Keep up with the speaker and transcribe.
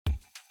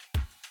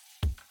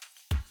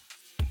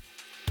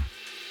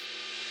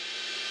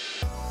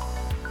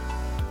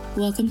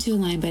Welcome to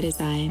Align by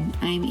Design.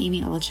 I'm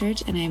Amy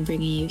Allchurch, and I'm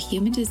bringing you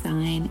human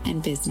design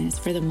and business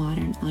for the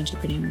modern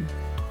entrepreneur.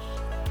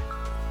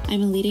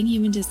 I'm a leading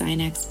human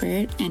design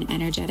expert and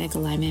energetic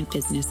alignment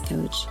business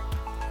coach.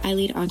 I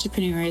lead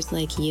entrepreneurs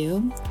like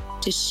you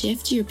to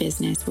shift your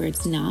business where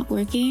it's not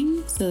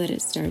working so that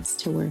it starts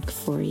to work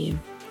for you.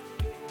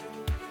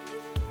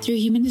 Through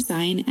human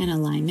design and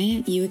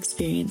alignment, you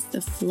experience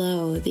the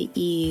flow, the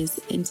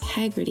ease,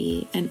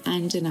 integrity, and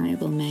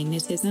undeniable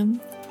magnetism,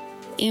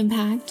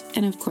 impact,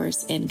 and of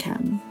course,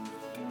 income.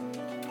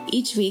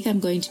 Each week, I'm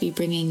going to be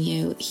bringing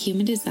you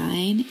human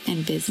design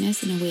and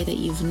business in a way that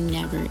you've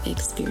never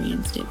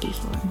experienced it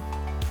before.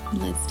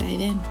 Let's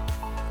dive in.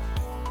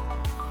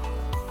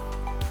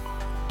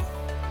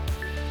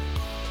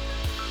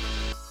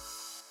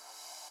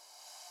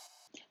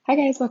 Hi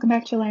guys, welcome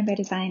back to Align by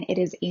Design. It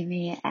is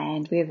Amy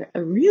and we have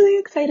a really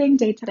exciting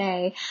day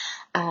today.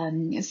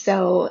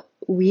 So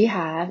we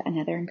have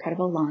another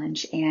incredible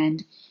launch,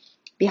 and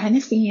behind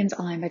the scenes,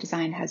 Align by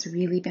Design has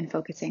really been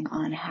focusing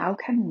on how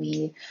can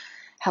we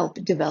help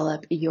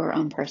develop your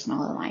own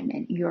personal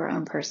alignment, your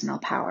own personal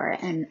power,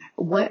 and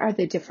what are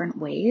the different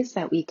ways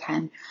that we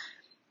can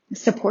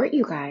support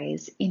you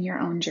guys in your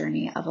own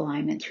journey of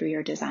alignment through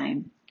your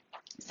design.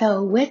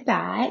 So with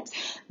that,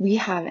 we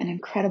have an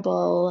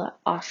incredible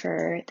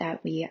offer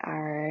that we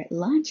are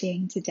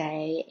launching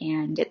today,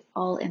 and it's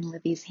all in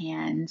Libby's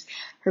hands,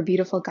 her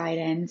beautiful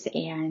guidance,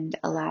 and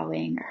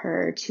allowing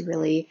her to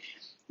really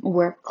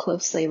work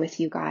closely with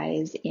you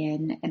guys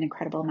in an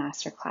incredible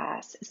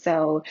masterclass.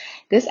 So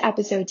this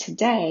episode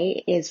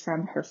today is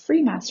from her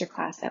free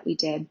masterclass that we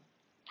did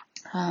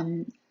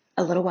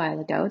a little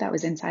while ago. That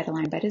was inside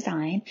Align by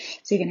Design.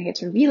 So you're going to get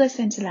to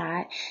re-listen to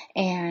that.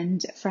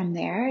 And from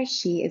there,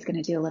 she is going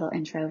to do a little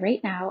intro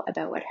right now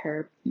about what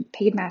her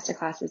paid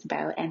masterclass is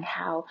about and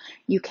how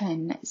you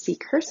can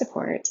seek her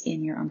support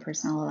in your own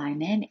personal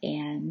alignment.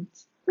 And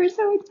we're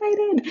so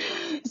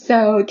excited.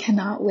 So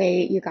cannot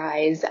wait, you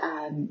guys.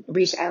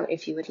 Reach out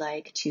if you would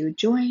like to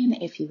join,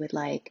 if you would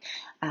like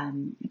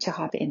to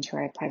hop into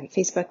our private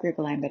Facebook group,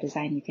 Align by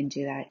Design. You can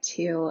do that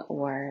too,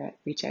 or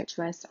reach out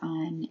to us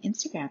on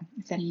Instagram.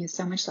 Sending you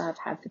so much love.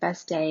 Have the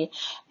best day,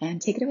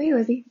 and take it away,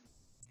 Libby.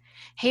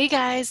 Hey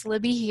guys,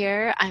 Libby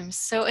here. I'm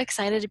so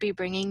excited to be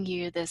bringing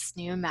you this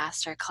new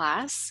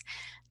masterclass,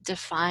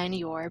 Define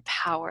Your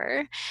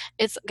Power.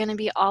 It's going to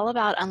be all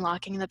about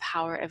unlocking the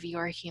power of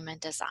your human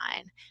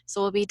design.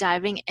 So we'll be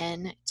diving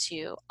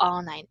into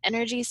all 9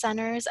 energy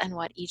centers and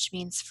what each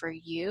means for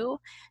you,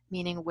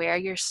 meaning where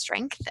your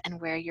strength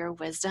and where your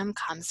wisdom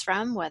comes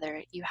from,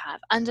 whether you have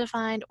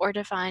undefined or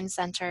defined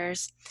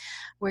centers.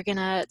 We're going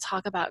to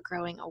talk about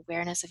growing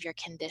awareness of your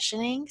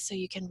conditioning so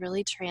you can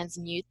really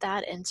transmute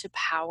that into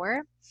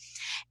power.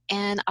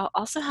 And I'll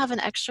also have an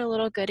extra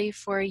little goodie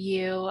for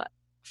you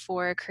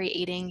for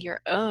creating your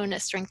own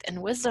strength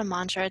and wisdom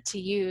mantra to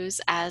use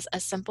as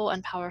a simple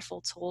and powerful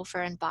tool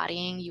for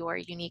embodying your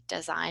unique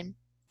design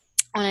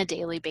on a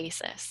daily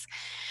basis.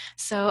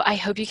 So I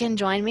hope you can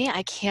join me.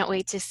 I can't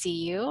wait to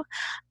see you.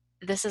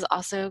 This is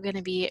also going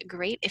to be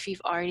great if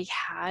you've already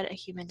had a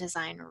human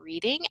design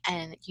reading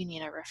and you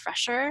need a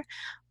refresher,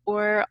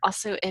 or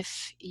also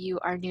if you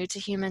are new to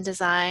human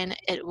design,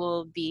 it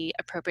will be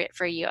appropriate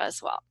for you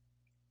as well.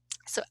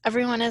 So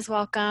everyone is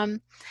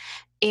welcome.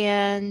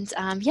 And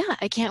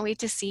I can't wait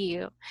to see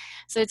you.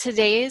 So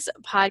today's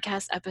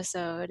podcast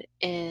episode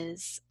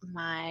is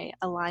my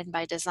Align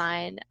by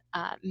Design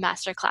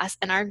masterclass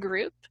in our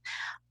group,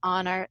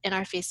 in our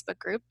Facebook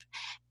group.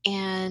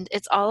 And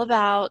it's all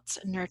about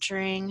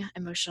nurturing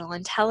emotional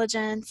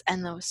intelligence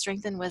and the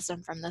strength and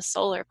wisdom from the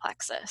solar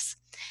plexus.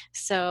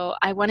 So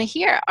I want to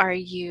hear, are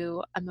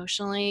you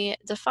emotionally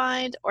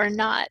defined or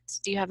not?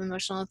 Do you have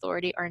emotional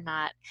authority or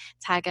not?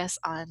 Tag us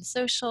on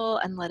social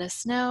and let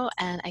us know.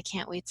 And I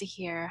can't wait to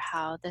hear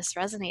how this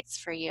resonates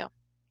for you.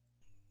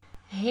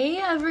 Hey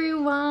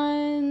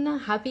everyone!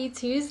 Happy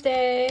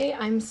Tuesday!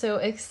 I'm so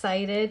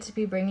excited to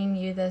be bringing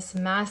you this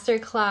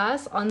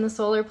masterclass on the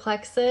solar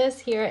plexus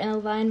here in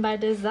Align by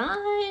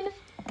Design.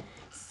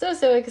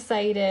 So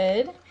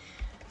excited.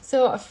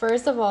 So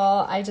first of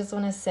all, I just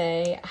want to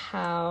say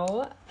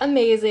how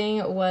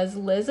amazing was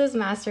Liz's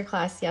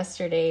masterclass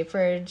yesterday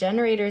for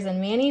generators and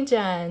Manny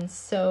Gen.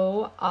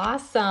 So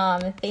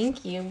awesome.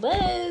 Thank you,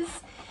 Liz.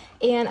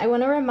 And I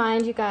want to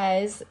remind you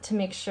guys to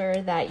make sure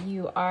that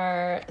you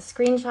are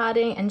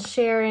screenshotting and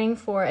sharing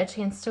for a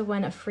chance to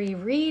win a free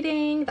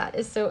reading. That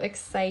is so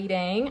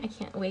exciting. I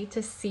can't wait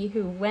to see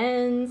who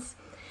wins.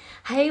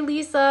 Hey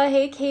Lisa,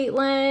 hey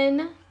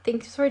Caitlin.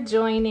 Thanks for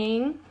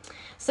joining.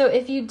 So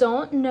if you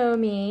don't know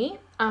me,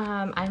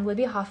 I'm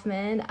Libby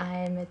Hoffman.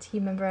 I'm a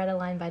team member at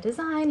Align by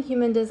Design,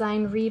 human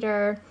design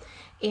reader,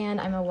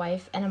 and I'm a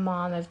wife and a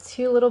mom of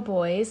 2 little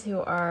boys who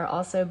are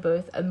also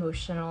both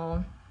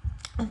emotional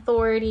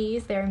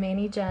authorities. They're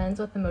Manny Gens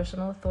with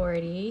emotional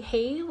authority.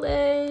 Hey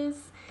Liz.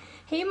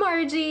 Hey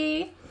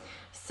Margie.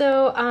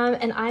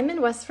 And I'm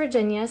in West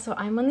Virginia, so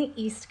I'm on the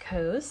East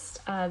Coast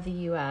of the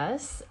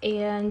US.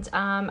 And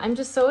I'm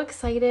just so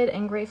excited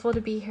and grateful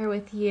to be here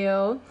with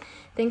you.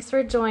 Thanks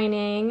for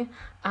joining.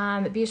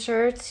 Be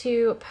sure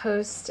to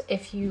post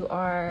if you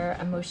are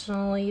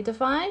emotionally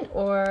defined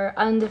or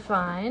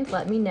undefined.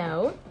 Let me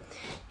know.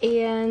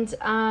 And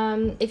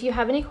if you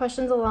have any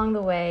questions along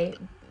the way,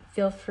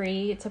 feel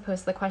free to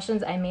post the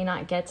questions. I may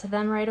not get to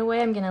them right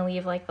away. I'm going to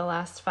leave like the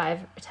last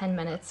 5-10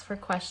 minutes for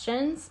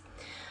questions.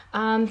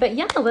 But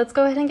yeah, let's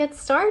go ahead and get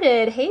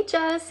started. Hey,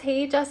 Jess.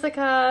 Hey,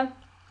 Jessica.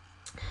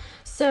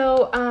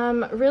 So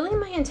really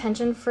my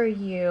intention for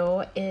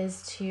you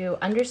is to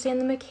understand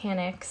the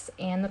mechanics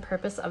and the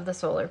purpose of the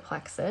solar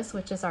plexus,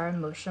 which is our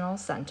emotional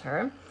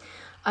center.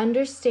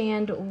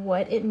 Understand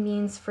what it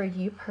means for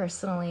you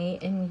personally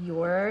in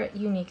your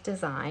unique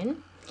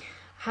design.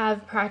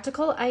 Have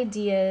practical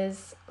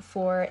ideas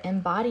for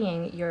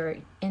embodying your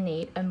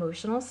innate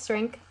emotional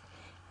strength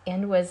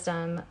and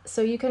wisdom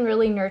so you can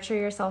really nurture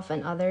yourself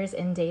and others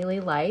in daily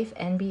life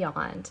and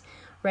beyond.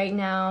 Right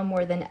now,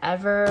 more than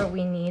ever,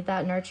 we need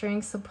that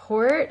nurturing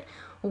support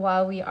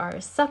while we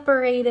are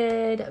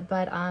separated,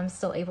 but I'm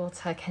still able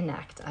to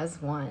connect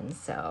as one.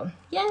 So,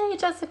 yay,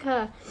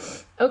 Jessica.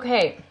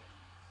 Okay.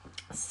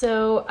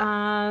 So,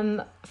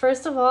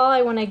 first of all,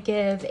 I want to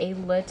give a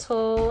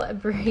little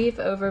brief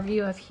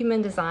overview of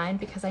human design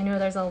because I know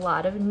there's a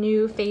lot of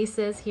new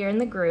faces here in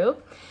the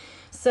group.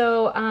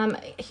 So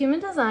human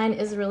design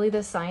is really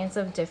the science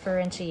of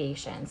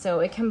differentiation. So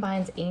it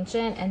combines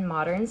ancient and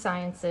modern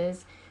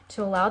sciences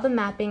to allow the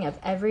mapping of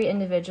every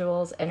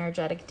individual's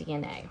energetic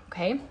DNA,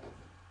 okay?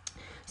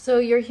 So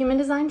your human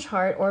design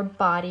chart or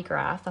body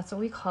graph, that's what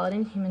we call it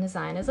in human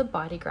design, is a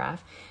body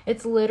graph.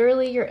 It's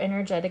literally your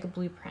energetic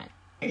blueprint.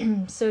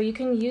 So you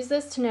can use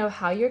this to know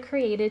how you're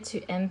created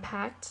to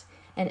impact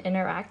and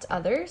interact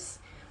others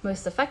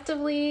most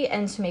effectively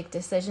and to make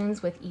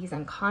decisions with ease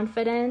and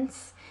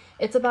confidence.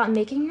 It's about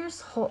making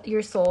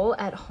your soul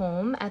at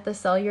home at the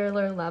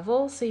cellular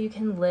level so you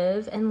can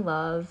live and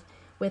love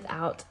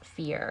without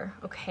fear,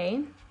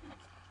 okay?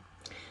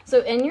 So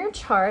in your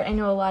chart, I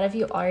know a lot of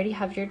you already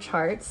have your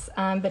charts,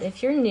 but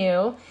if you're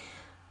new,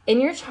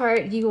 in your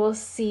chart, you will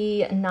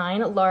see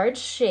 9 large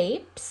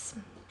shapes.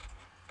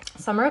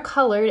 Some are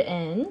colored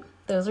in,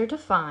 those are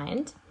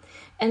defined,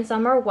 and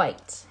some are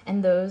white,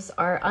 and those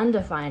are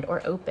undefined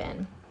or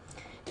open.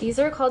 These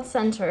are called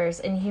centers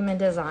in human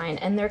design,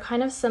 and they're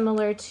kind of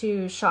similar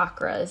to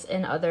chakras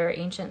in other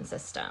ancient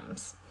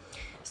systems.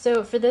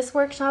 So for this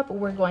workshop,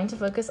 we're going to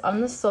focus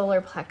on the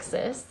solar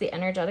plexus, the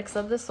energetics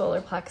of the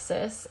solar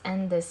plexus,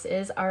 and this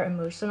is our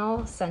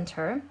emotional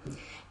center.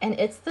 And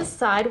it's the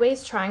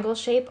sideways triangle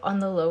shape on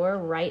the lower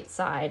right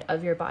side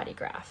of your body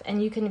graph.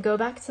 And you can go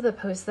back to the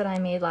post that I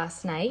made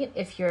last night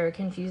if you're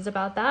confused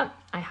about that.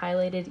 I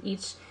highlighted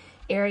each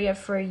area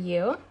for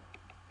you.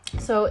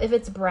 So if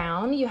it's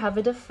brown, you have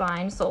a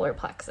defined solar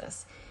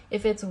plexus.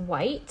 If it's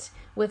white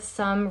with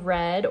some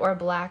red or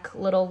black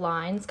little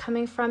lines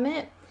coming from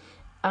it,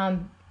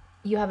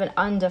 you have an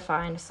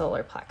undefined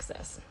solar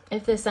plexus.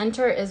 If the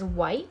center is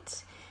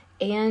white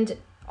and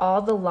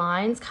all the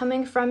lines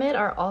coming from it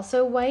are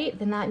also white,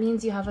 then that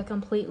means you have a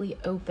completely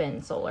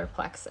open solar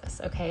plexus,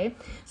 okay?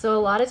 So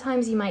a lot of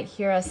times you might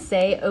hear us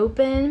say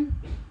open,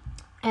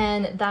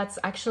 and that's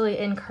actually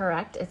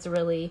incorrect. It's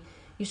really,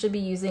 you should be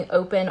using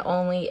open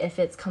only if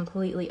it's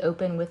completely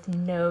open with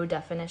no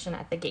definition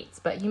at the gates.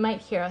 But you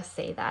might hear us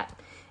say that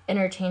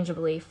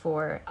interchangeably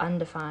for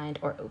undefined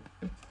or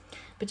open.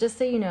 But just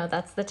so you know,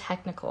 that's the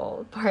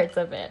technical parts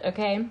of it,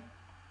 okay?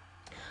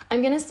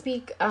 I'm going to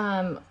speak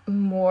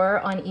more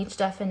on each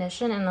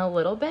definition in a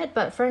little bit,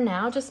 but for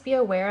now, just be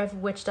aware of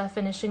which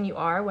definition you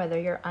are, whether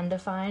you're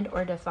undefined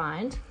or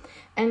defined,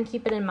 and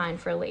keep it in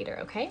mind for later,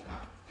 okay?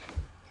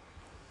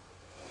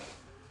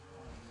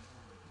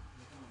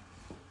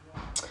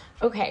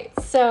 Okay,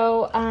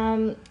 so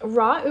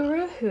Ra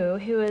Uru Hu,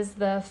 who is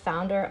the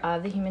founder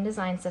of the Human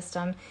Design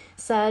System,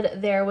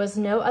 said there was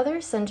no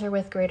other center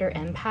with greater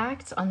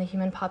impact on the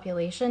human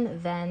population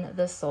than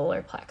the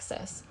solar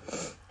plexus.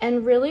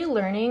 And really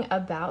learning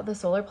about the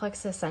solar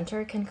plexus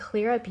center can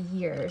clear up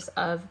years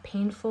of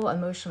painful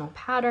emotional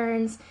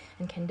patterns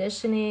and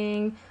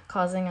conditioning,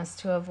 causing us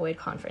to avoid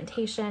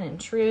confrontation and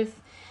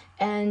truth.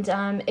 And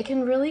it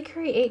can really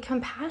create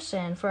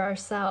compassion for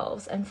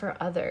ourselves and for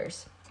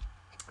others.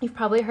 You've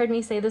probably heard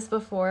me say this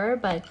before,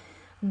 but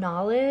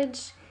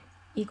knowledge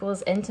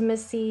equals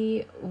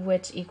intimacy,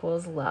 which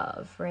equals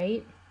love,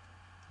 right?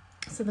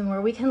 So the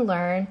more we can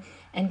learn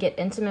and get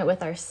intimate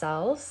with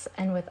ourselves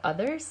and with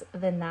others,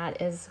 then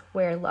that is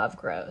where love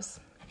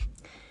grows.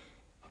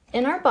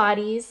 In our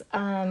bodies,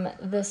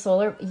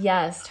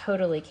 yes,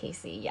 totally,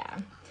 Casey, yeah.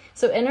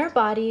 So in our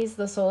bodies,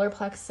 the solar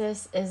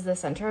plexus is the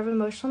center of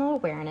emotional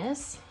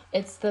awareness.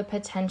 It's the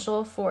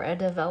potential for a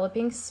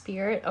developing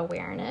spirit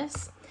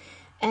awareness.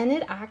 And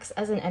it acts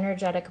as an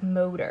energetic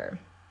motor.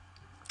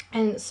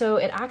 And so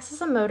it acts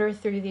as a motor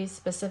through these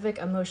specific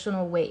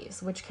emotional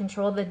waves, which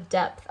control the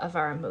depth of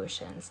our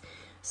emotions.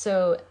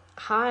 So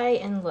high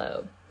and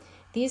low.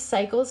 These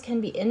cycles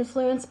can be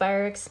influenced by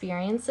our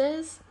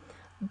experiences,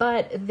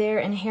 but they're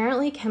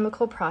inherently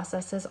chemical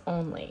processes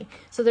only.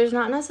 So there's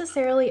not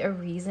necessarily a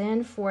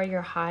reason for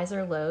your highs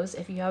or lows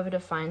if you have a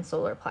defined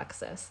solar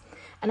plexus.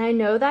 And I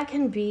know that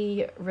can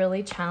be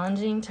really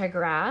challenging to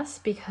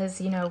grasp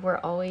because, we're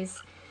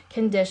always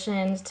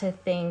conditioned to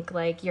think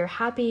like you're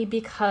happy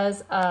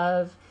because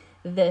of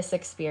this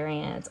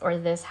experience or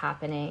this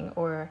happening,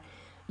 or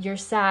you're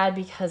sad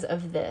because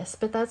of this,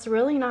 but that's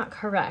really not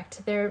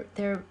correct.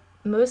 There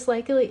most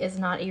likely is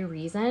not a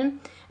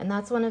reason, and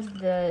that's one of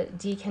the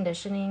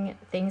deconditioning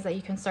things that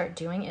you can start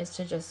doing, is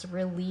to just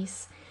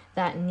release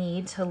that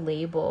need to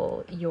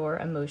label your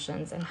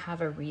emotions and have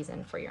a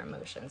reason for your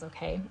emotions,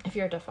 okay, if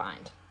you're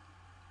defined.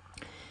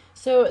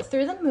 So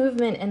through the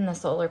movement in the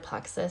solar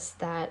plexus,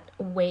 that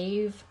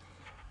wave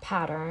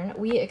pattern,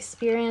 we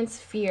experience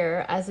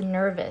fear as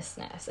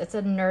nervousness. It's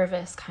a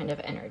nervous kind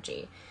of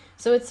energy.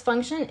 So its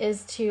function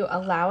is to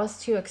allow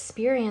us to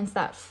experience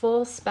that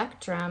full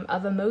spectrum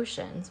of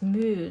emotions,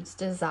 moods,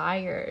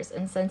 desires,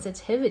 and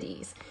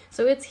sensitivities.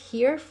 So it's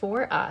here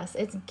for us.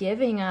 It's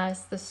giving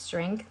us the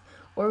strength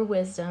or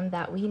wisdom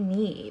that we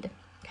need,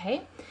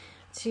 okay,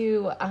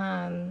 to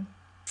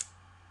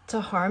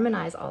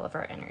harmonize all of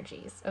our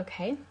energies,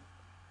 okay?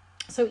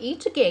 So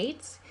each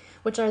gate,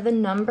 which are the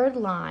numbered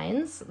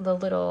lines, the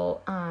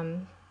little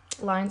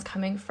lines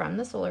coming from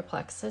the solar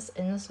plexus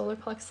in the solar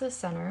plexus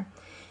center,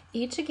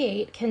 each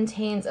gate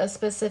contains a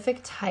specific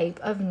type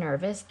of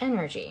nervous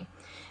energy.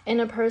 In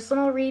a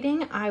personal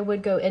reading, I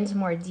would go into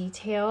more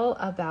detail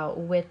about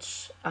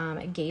which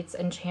gates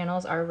and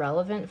channels are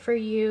relevant for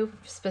you,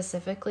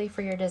 specifically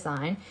for your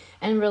design,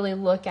 and really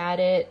look at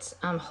it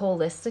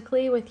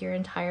holistically with your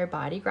entire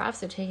body graph,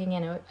 so taking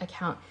into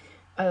account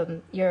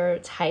your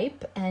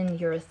type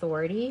and your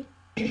authority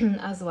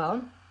as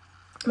well.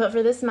 But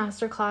for this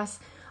masterclass,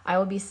 I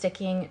will be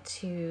sticking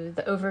to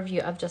the overview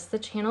of just the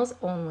channels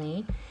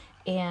only,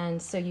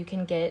 and so you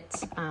can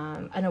get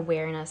an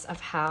awareness of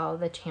how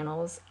the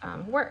channels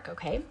work,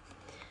 okay?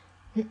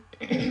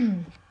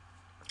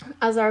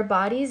 As our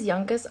body's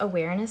youngest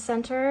awareness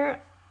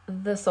center,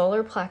 the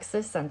solar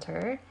plexus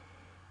center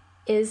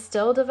is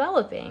still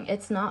developing.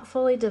 It's not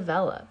fully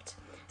developed.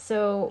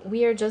 So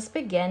we are just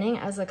beginning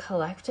as a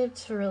collective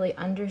to really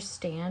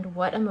understand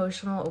what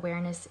emotional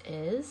awareness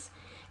is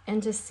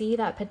and to see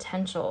that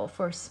potential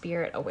for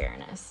spirit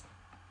awareness.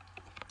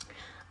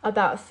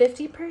 About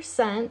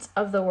 50%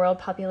 of the world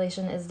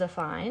population is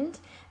defined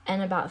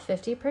and about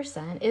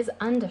 50% is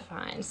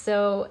undefined.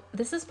 So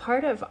this is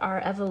part of our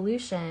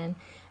evolution,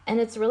 and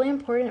it's really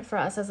important for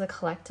us as a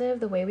collective,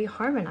 the way we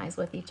harmonize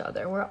with each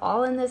other. We're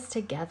all in this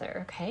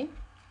together, okay?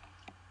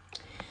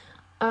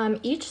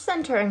 Each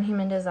center in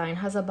human design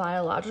has a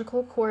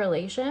biological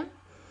correlation,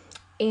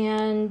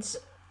 and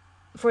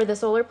for the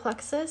solar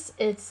plexus,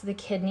 it's the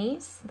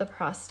kidneys, the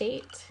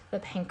prostate, the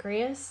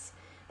pancreas,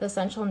 the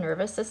central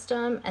nervous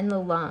system, and the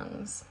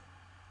lungs.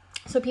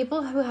 So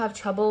people who have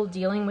trouble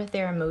dealing with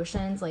their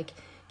emotions, like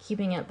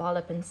keeping it balled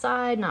up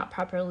inside, not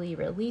properly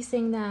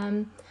releasing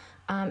them,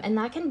 and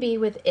that can be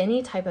with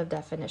any type of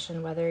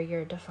definition, whether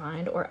you're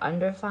defined or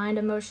undefined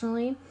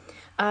emotionally.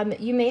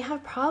 You may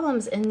have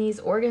problems in these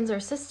organs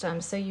or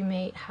systems. So you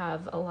may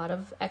have a lot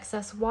of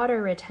excess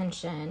water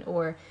retention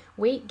or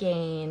weight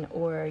gain,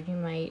 or you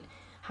might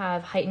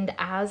have heightened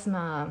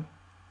asthma,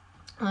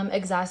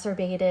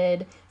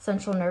 exacerbated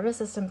central nervous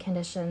system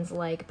conditions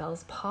like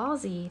Bell's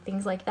palsy,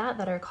 things like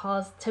that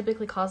are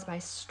typically caused by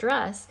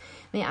stress,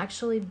 may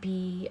actually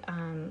be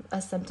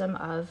a symptom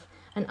of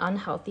an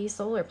unhealthy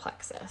solar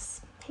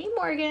plexus. Hey,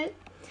 Morgan.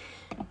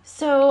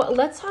 So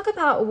let's talk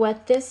about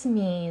what this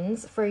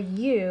means for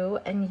you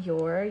and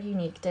your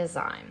unique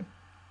design.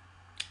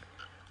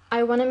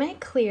 I want to make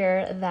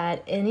clear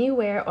that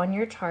anywhere on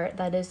your chart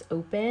that is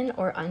open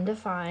or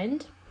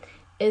undefined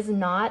is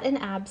not an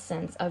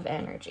absence of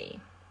energy.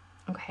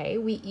 Okay,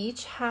 we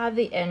each have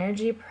the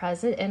energy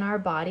present in our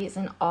bodies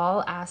in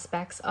all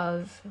aspects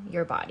of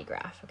your body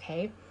graph,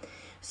 okay?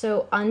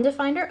 So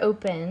undefined or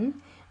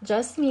open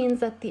just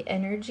means that the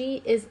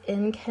energy is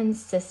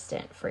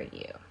inconsistent for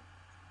you,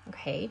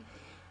 okay?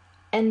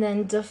 And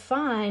then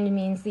defined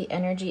means the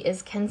energy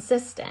is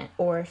consistent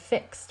or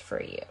fixed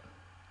for you,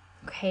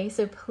 okay?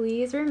 So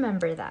please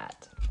remember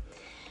that.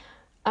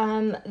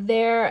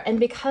 And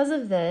because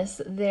of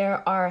this,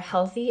 there are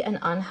healthy and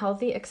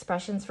unhealthy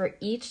expressions for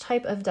each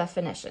type of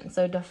definition.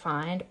 So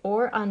defined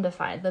or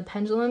undefined, the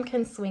pendulum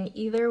can swing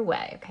either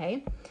way,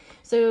 okay?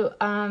 So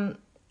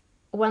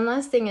one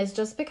last thing is,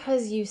 just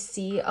because you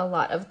see a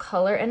lot of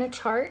color in a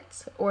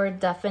chart or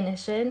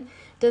definition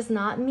does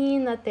not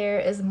mean that there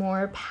is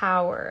more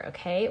power,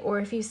 okay? Or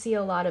if you see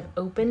a lot of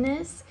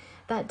openness,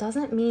 that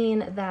doesn't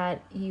mean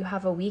that you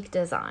have a weak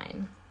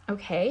design,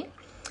 okay?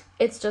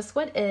 It's just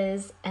what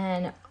is,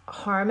 and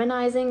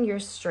harmonizing your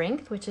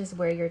strength, which is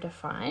where you're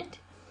defined,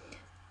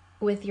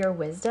 with your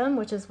wisdom,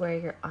 which is where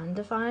you're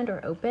undefined or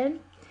open,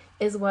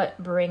 is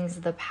what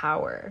brings the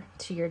power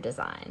to your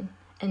design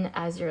and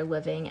as you're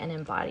living and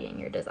embodying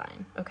your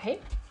design, okay?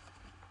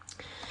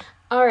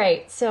 All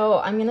right, so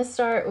I'm going to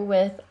start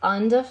with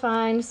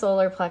undefined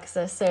solar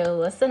plexus, so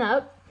listen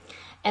up.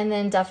 And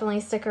then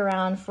definitely stick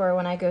around for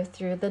when I go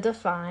through the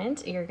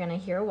defined. You're going to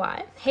hear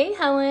why. Hey,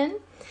 Helen.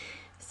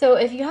 So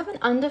if you have an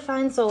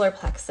undefined solar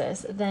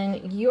plexus,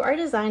 then you are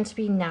designed to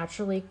be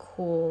naturally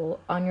cool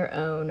on your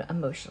own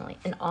emotionally.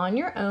 And on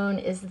your own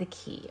is the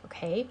key,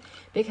 okay?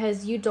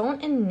 Because you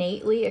don't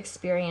innately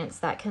experience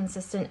that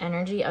consistent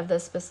energy of the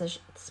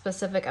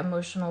specific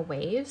emotional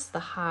waves, the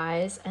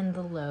highs and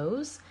the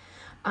lows.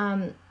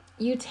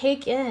 You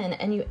take in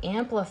and you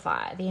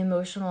amplify the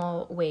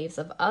emotional waves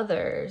of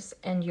others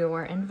and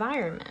your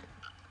environment.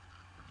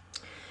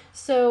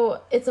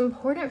 So it's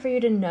important for you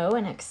to know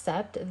and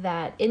accept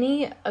that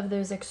any of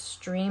those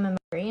extreme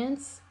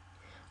emotions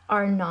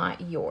are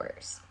not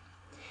yours.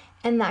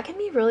 And that can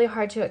be really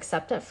hard to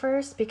accept at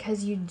first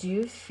because you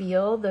do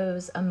feel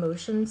those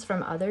emotions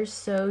from others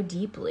so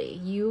deeply.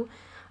 You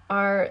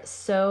are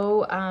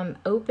so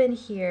open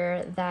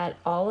here that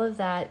all of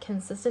that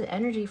consistent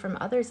energy from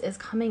others is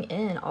coming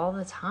in all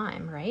the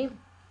time, right?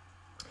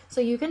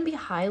 So you can be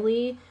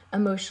highly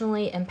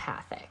emotionally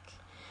empathic.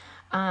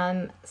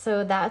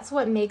 So that's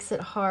what makes it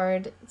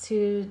hard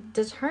to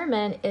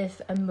determine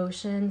if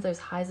emotions, those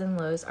highs and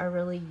lows, are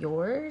really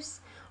yours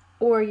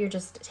or you're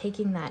just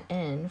taking that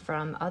in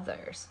from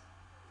others.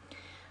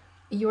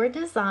 You're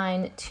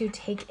designed to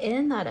take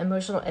in that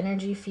emotional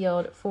energy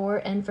field for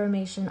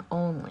information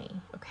only,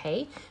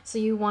 okay? So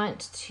you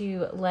want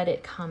to let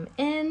it come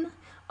in,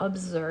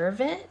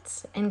 observe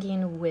it, and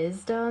gain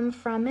wisdom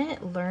from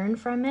it, learn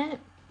from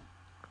it,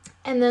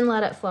 and then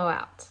let it flow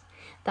out.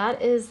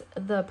 That is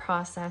the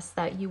process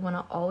that you want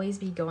to always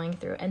be going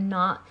through, and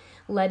not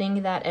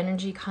letting that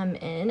energy come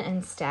in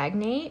and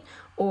stagnate,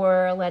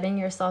 or letting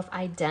yourself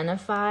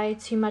identify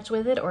too much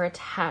with it or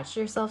attach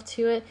yourself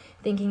to it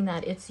thinking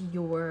that it's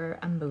your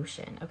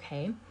emotion,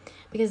 okay?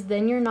 Because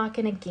then you're not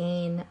going to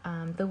gain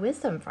the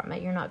wisdom from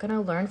it. You're not going to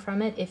learn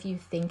from it if you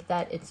think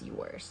that it's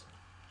yours.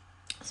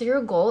 So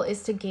your goal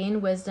is to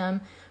gain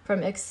wisdom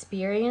from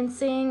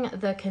experiencing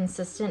the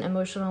consistent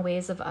emotional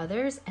waves of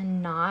others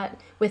and not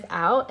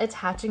without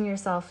attaching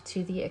yourself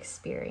to the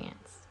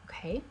experience,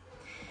 okay?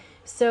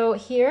 So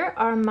here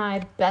are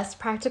my best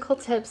practical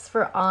tips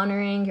for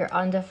honoring your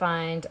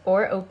undefined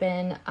or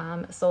open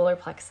solar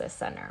plexus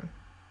center.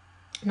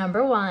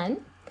 Number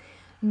 1,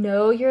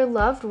 know your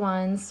loved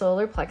one's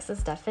solar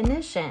plexus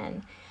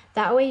definition.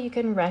 That way you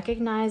can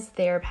recognize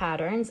their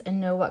patterns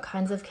and know what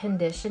kinds of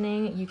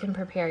conditioning you can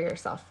prepare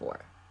yourself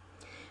for.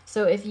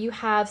 So if you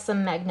have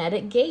some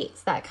magnetic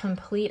gates that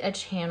complete a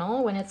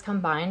channel when it's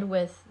combined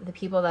with the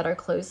people that are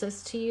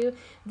closest to you,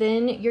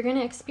 then you're going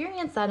to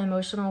experience that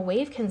emotional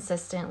wave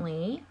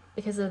consistently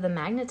because of the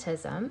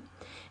magnetism,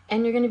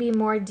 and you're going to be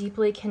more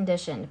deeply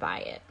conditioned by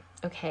it.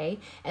 Okay,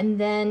 and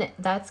then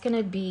that's going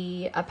to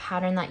be a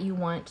pattern that you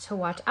want to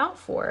watch out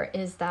for,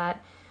 is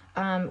that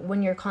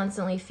when you're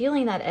constantly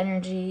feeling that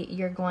energy,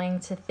 you're going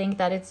to think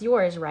that it's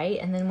yours, right?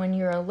 And then when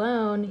you're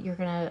alone, you're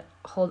going to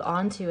hold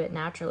on to it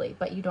naturally,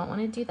 but you don't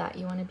want to do that.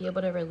 You want to be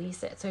able to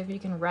release it. So if you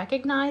can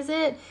recognize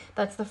it,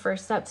 that's the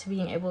first step to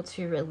being able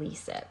to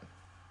release it.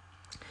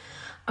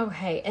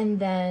 Okay, and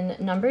then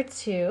number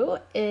 2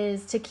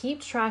 is to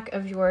keep track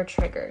of your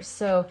triggers.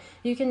 So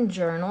you can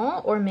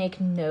journal or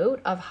make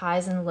note of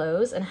highs and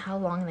lows and how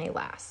long they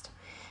last.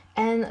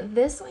 And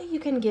this way you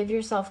can give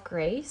yourself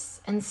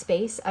grace and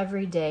space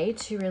every day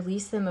to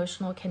release the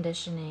emotional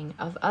conditioning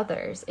of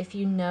others. If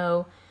you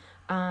know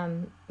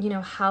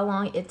how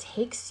long it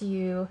takes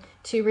you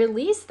to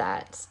release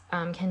that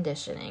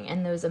conditioning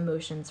and those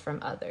emotions from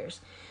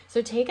others.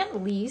 So take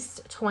at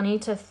least 20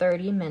 to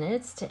 30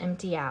 minutes to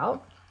empty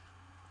out.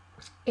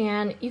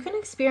 And you can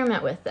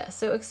experiment with this.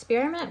 So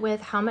experiment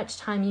with how much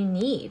time you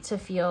need to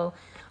feel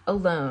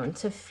alone,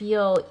 to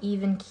feel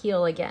even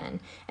keel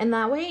again. And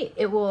that way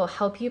it will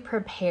help you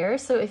prepare.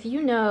 So if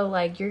you know,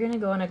 like, you're going to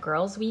go on a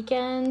girls'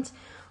 weekend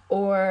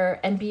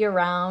and be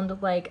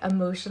around like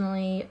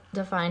emotionally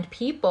defined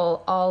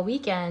people all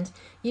weekend,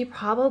 you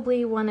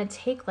probably want to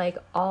take like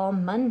all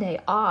Monday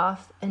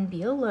off and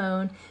be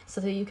alone so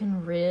that you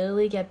can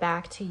really get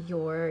back to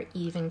your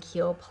even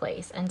keel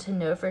place and to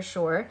know for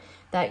sure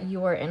that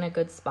you are in a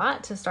good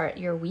spot to start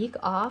your week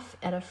off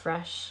at a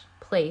fresh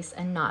place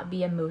and not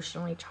be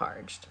emotionally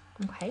charged.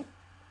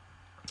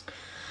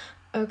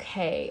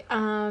 Okay.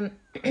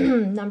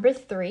 Number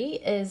 3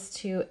 is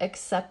to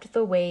accept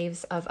the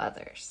waves of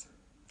others.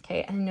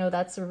 Okay, I know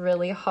that's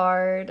really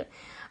hard.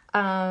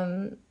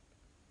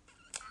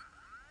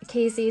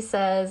 Casey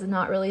says,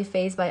 not really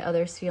fazed by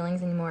others'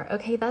 feelings anymore.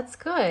 Okay, that's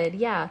good.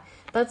 Yeah,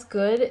 that's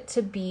good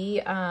to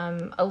be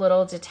a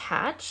little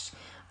detached.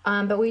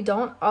 But we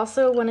don't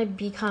also want to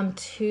become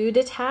too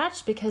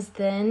detached, because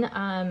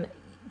then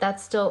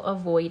that's still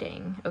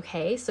avoiding.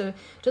 Okay, so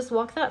just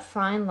walk that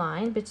fine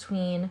line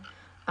between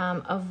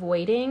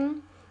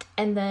avoiding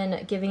and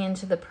then giving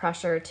into the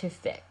pressure to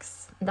fix.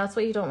 That's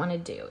what you don't want to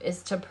do,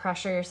 is to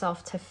pressure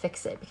yourself to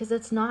fix it, because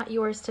it's not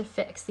yours to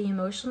fix. The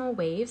emotional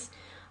waves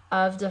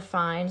of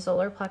defined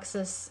solar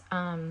plexus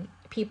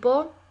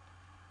people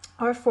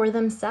or for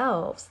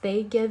themselves.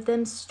 They give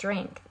them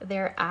strength.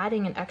 They're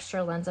adding an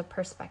extra lens of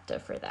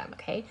perspective for them,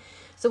 okay?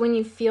 So when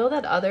you feel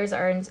that others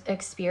are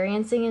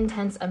experiencing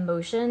intense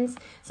emotions,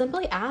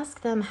 simply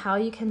ask them how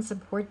you can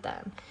support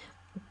them.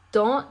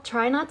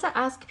 Try not to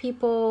ask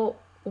people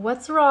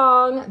what's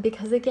wrong,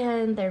 because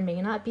again, there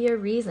may not be a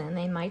reason.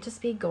 They might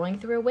just be going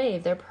through a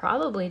wave. They're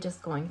probably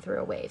just going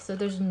through a wave. So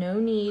there's no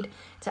need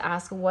to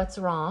ask what's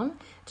wrong.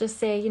 Just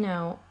say,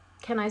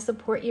 can I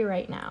support you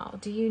right now?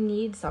 Do you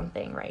need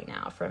something right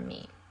now from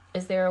me?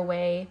 Is there a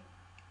way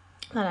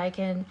that I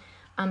can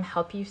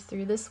help you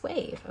through this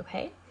wave?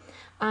 Okay.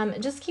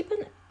 Just keep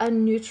a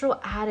neutral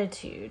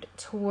attitude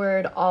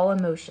toward all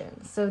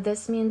emotions. So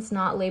this means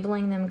not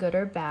labeling them good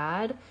or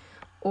bad,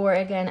 or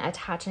again,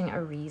 attaching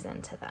a reason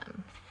to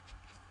them.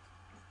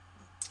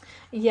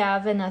 Yeah,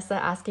 Vanessa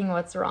asking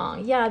what's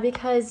wrong. Yeah,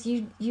 because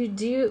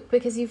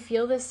because you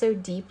feel this so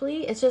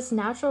deeply, it's just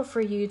natural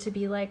for you to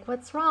be like,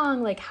 what's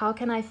wrong? Like, how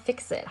can I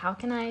fix it? How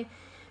can I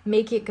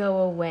make it go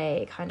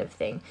away, kind of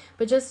thing.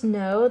 But just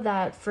know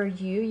that for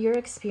you, you're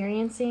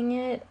experiencing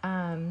it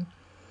at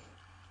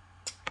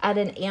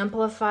an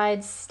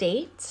amplified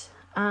state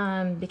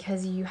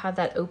because you have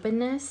that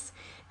openness.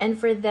 And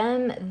for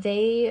them,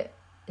 they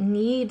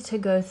need to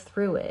go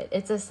through it.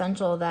 It's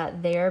essential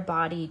that their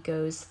body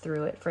goes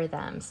through it for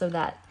them so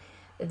that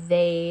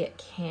they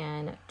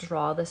can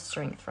draw the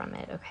strength from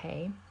it,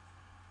 okay?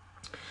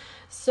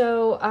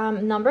 So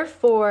number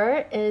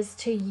 4 is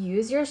to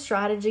use your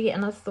strategy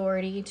and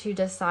authority to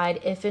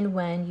decide if and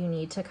when you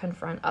need to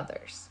confront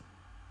others,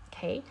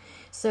 okay?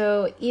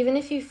 So even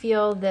if you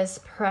feel this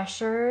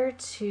pressure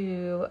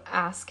to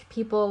ask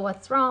people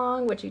what's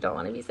wrong, which you don't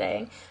want to be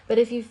saying, but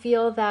if you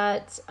feel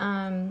that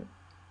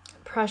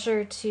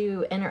pressure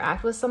to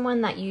interact with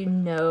someone that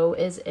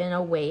is in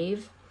a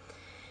wave,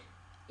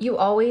 you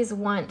always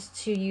want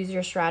to use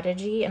your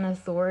strategy and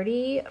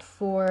authority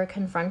for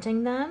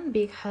confronting them,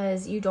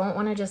 because you don't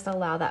want to just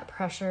allow that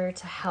pressure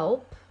to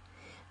help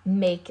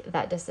make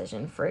that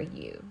decision for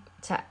you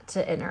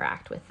to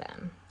interact with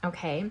them,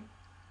 okay?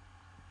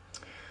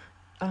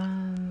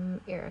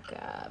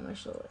 Erica,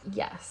 Michelle,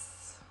 yes.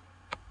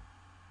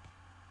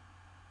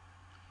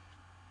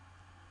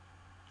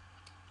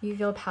 You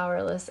feel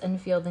powerless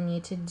and feel the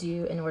need to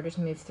do in order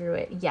to move through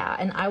it. Yeah,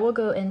 and I will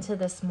go into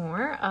this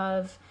more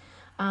of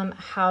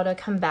how to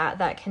combat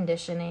that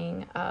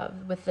conditioning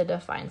with the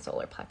defined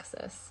solar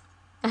plexus.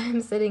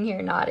 I'm sitting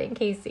here nodding,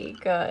 Casey.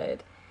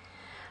 Good.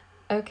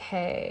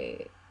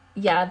 Okay.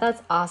 Yeah,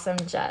 that's awesome,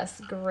 Jess.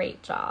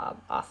 Great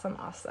job.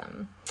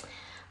 Awesome.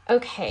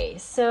 Okay,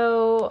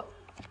 so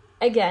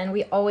again,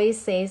 we always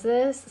say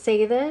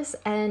this,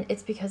 and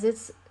it's because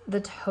it's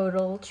the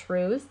total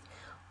truth.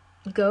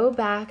 Go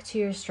back to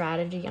your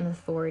strategy and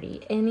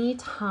authority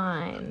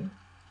anytime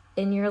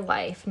in your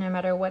life, no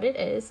matter what it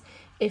is.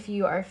 If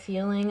you are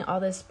feeling all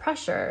this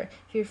pressure,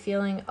 if you're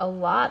feeling a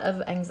lot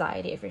of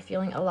anxiety, if you're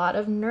feeling a lot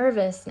of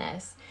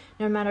nervousness,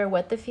 no matter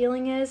what the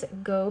feeling is,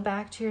 go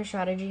back to your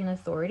strategy and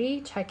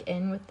authority. Check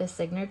in with the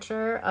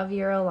signature of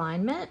your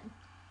alignment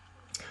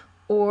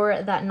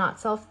or that not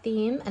self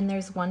theme, and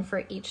there's one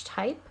for each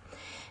type.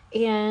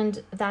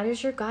 And that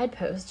is your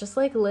guidepost. Just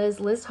like Liz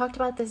talked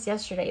about this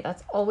yesterday.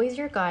 That's always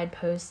your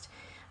guidepost.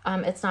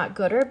 It's not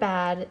good or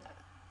bad,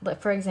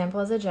 for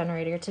example, as a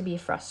generator, to be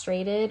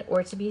frustrated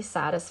or to be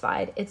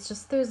satisfied. It's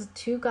just those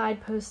 2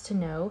 guideposts to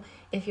know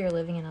if you're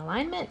living in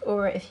alignment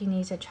or if you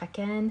need to check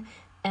in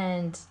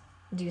and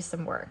do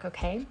some work,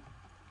 okay?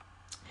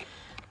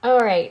 All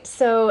right,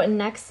 so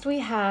next we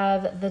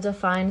have the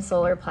defined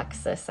solar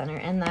plexus center,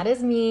 and that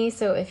is me.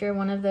 So if you're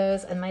one of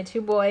those and my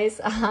 2 boys,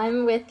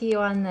 I'm with you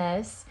on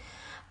this.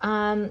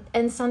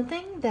 And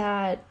something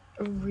that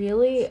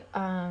really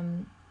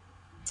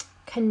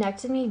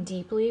connected me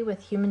deeply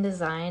with human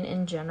design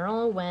in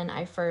general when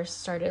I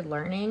first started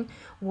learning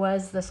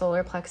was the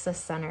solar plexus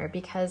center,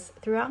 because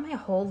throughout my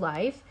whole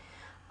life,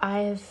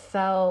 I have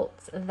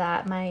felt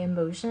that my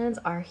emotions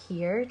are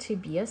here to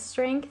be a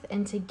strength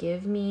and to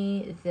give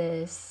me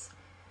this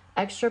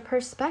extra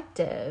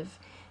perspective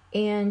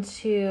and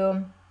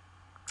to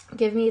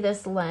give me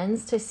this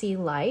lens to see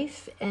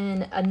life,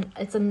 and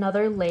it's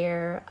another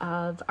layer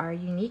of our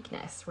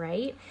uniqueness,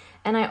 right?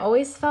 And I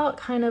always felt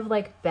kind of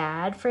like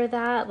bad for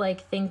that,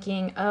 like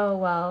thinking, oh,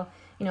 well,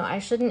 I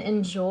shouldn't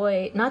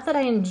not that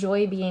I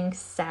enjoy being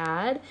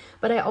sad,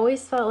 but I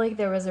always felt like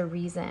there was a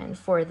reason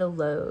for the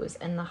lows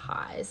and the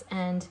highs.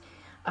 And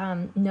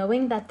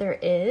knowing that there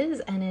is,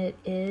 and it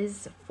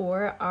is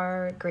for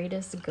our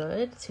greatest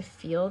good to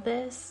feel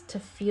this, to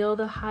feel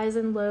the highs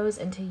and lows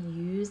and to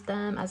use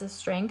them as a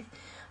strength,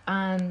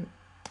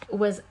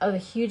 was a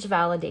huge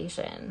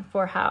validation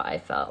for how I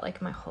felt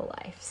like my whole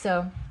life.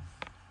 So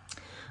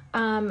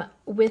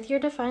with your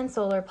defined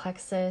solar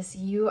plexus,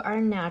 you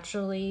are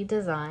naturally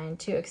designed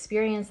to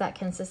experience that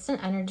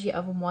consistent energy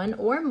of one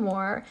or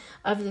more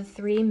of the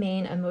 3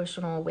 main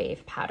emotional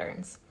wave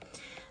patterns.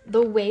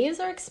 The waves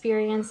are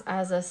experienced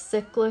as a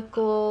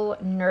cyclical,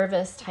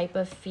 nervous type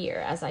of fear,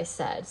 as I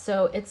said.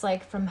 So it's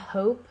like from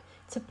hope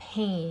to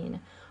pain,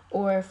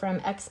 or from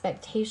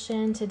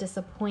expectation to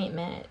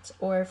disappointment,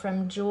 or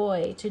from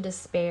joy to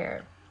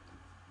despair.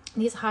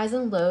 These highs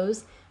and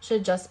lows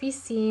should just be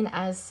seen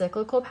as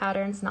cyclical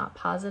patterns, not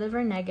positive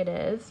or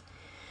negative.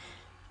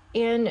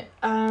 And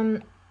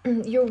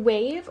your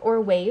wave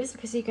or waves,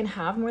 because you can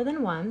have more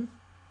than one,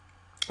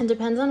 and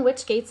depends on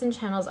which gates and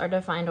channels are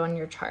defined on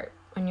your chart,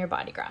 on your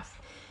body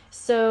graph.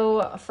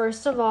 So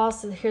first of all,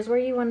 so here's where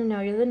you want to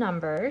know the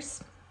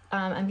numbers.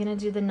 I'm going to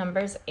do the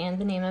numbers and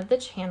the name of the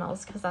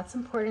channels because that's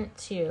important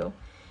too.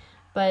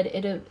 But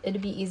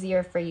it'd be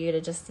easier for you to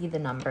just see the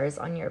numbers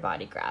on your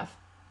body graph.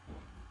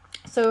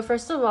 So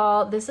first of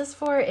all, this is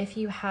for if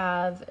you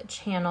have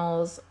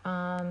channels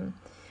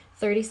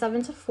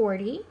 37 to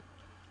 40.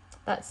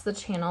 That's the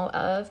channel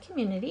of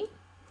community.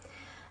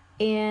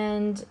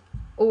 And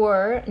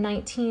or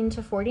 19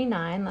 to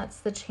 49,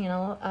 that's the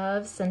channel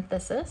of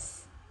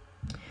synthesis.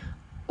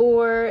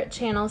 Or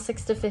channel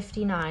 6 to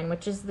 59,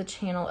 which is the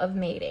channel of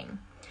mating.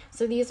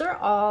 So these are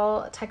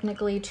all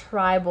technically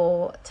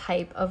tribal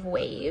type of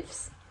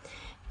waves.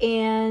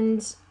 And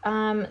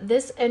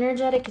this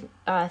energetic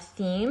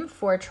theme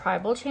for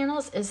tribal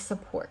channels is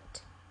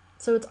support.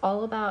 So it's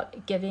all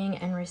about giving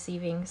and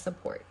receiving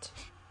support.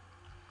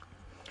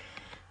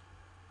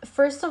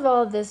 First of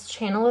all, this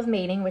channel of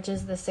mating, which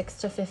is the 6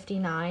 to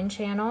 59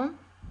 channel,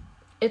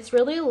 it's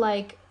really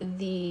like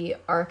the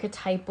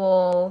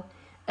archetypal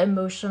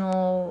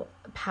emotional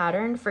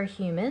pattern for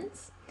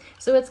humans.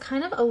 So it's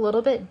kind of a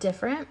little bit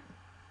different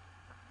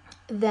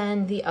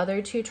than the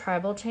other two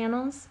tribal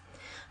channels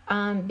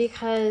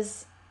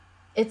because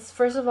it's,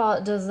 first of all,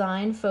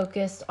 design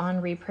focused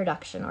on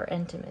reproduction or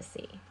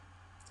intimacy.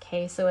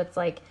 Okay, so it's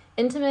like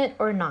intimate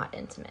or not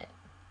intimate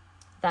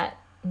that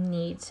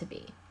need to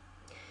be.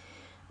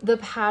 The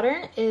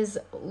pattern is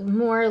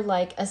more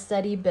like a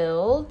steady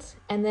build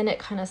and then it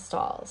kind of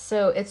stalls.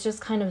 So it's just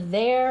kind of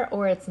there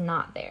or it's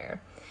not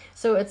there.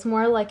 So it's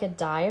more like a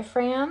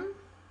diaphragm,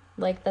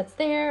 like that's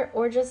there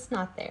or just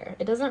not there.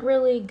 It doesn't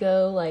really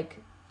go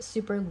like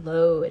super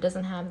low. It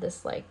doesn't have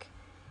this like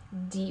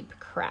deep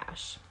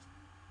crash.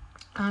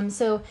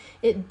 So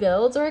it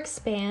builds or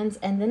expands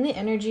and then the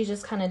energy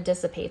just kind of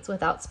dissipates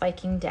without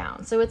spiking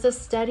down. So it's a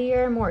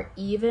steadier, more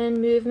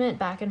even movement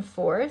back and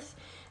forth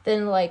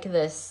than like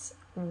this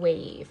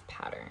wave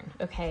pattern,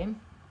 okay?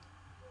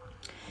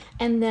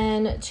 And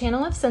then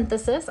channel of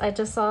synthesis, I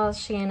just saw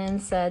Shannon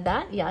said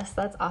that. Yes,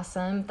 that's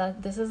awesome.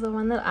 This is the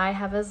one that I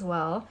have as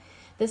well.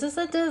 This is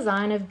a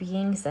design of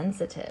being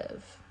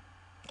sensitive,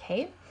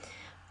 okay?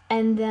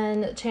 And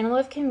then channel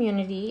of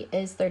community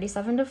is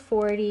 37 to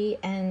 40,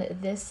 and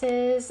this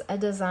is a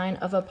design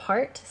of a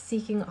part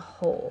seeking a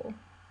whole,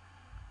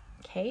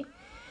 okay?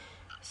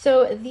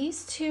 So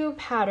these two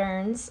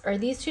patterns, or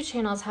these two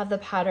channels have the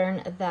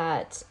pattern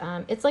that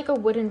it's like a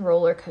wooden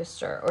roller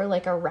coaster or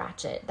like a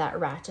ratchet that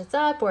ratchets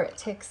up or it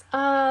ticks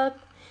up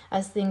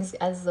as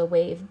the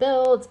wave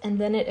builds, and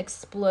then it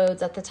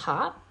explodes at the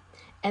top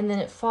and then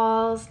it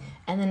falls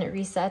and then it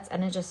resets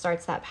and it just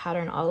starts that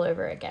pattern all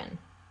over again.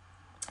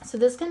 So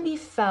this can be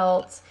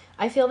felt,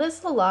 I feel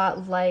this a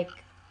lot like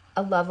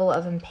a level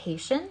of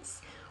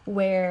impatience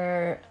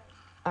where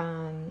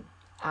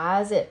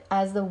as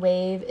the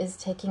wave is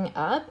ticking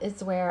up,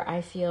 it's where I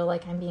feel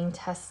like I'm being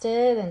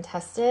tested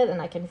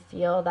and I can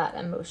feel that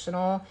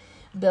emotional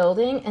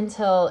building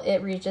until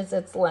it reaches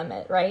its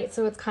limit, right?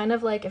 So it's kind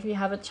of like if you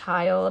have a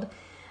child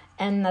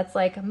and that's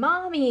like,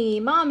 mommy,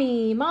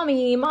 mommy,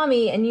 mommy,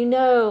 mommy, and you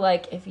know,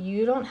 like if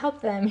you don't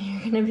help them, you're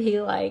going to be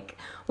like,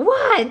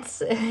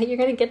 what? You're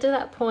going to get to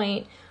that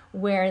point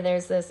where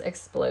there's this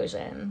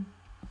explosion.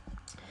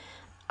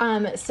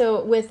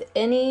 So with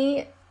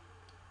any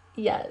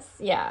Yes,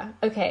 yeah.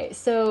 Okay,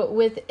 so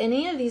with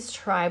any of these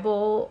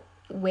tribal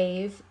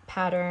wave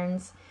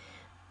patterns,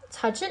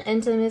 touch and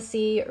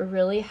intimacy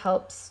really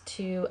helps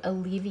to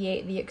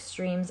alleviate the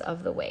extremes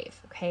of the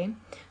wave, okay?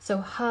 So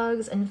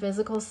hugs and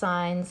physical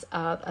signs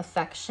of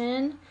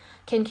affection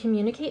can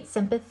communicate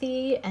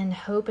sympathy and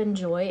hope and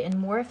joy in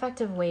more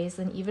effective ways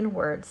than even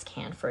words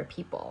can for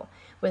people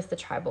with the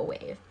tribal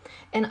wave.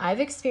 And I've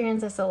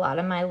experienced this a lot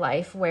in my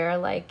life where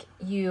like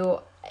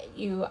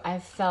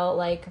I've felt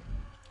like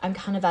I'm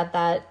kind of at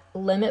that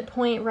limit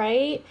point,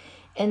 right?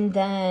 And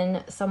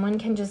then someone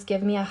can just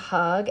give me a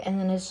hug and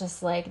then it's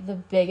just like the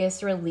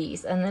biggest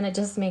release. And then it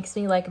just makes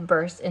me like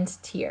burst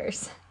into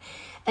tears.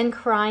 And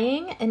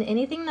crying and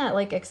anything that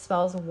like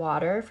expels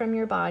water from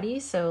your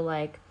body. So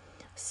like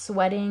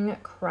sweating,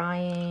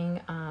 crying,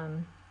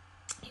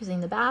 using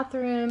the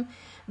bathroom.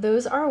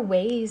 Those are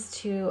ways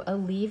to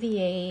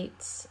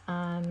alleviate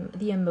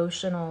the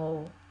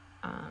emotional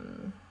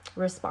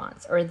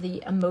response or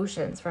the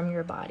emotions from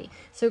your body.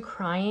 So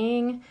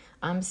crying,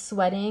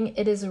 sweating,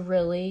 it is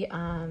really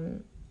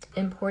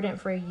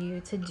important for you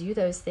to do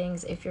those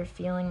things if you're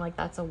feeling like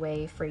that's a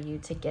way for you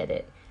to get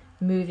it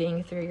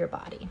moving through your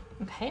body,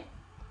 okay?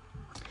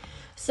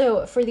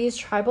 So for these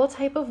tribal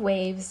type of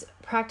waves,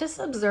 practice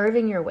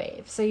observing your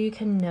wave so you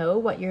can know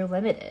what your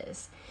limit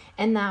is.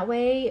 And that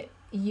way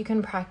you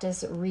can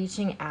practice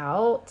reaching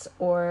out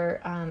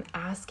or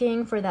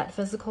asking for that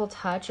physical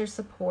touch or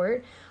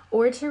support,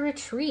 or to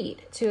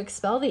retreat, to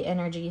expel the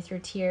energy through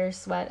tears,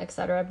 sweat,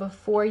 etc.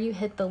 before you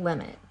hit the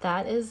limit.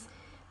 That is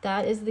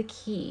the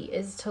key,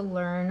 is to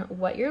learn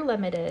what your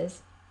limit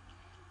is,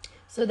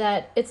 so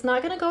that it's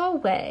not going to go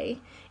away.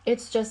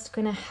 It's just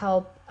going to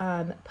help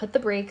put the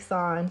brakes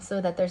on, so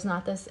that there's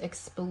not this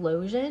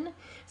explosion,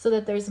 so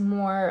that there's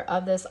more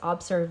of this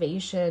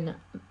observation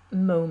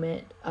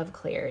moment of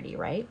clarity,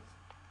 right?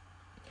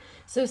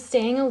 So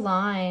staying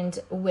aligned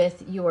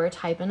with your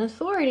type and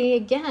authority,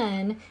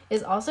 again,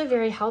 is also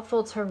very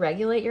helpful to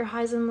regulate your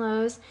highs and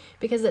lows,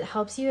 because it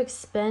helps you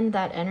expend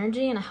that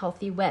energy in a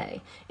healthy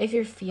way. If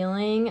you're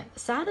feeling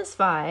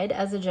satisfied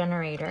as a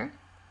generator,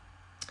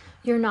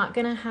 you're not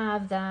going to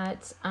have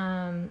that,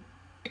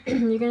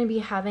 you're going to be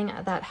having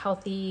that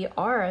healthy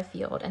aura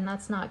field, and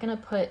that's not going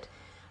to put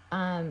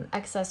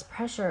excess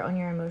pressure on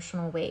your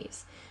emotional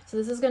waves. So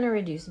this is going to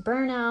reduce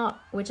burnout,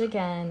 which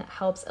again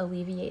helps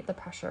alleviate the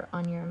pressure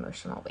on your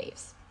emotional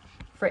waves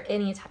for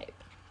any type.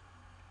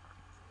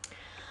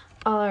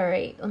 All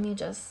right, let me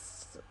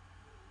just,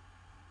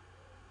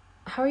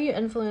 how are you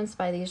influenced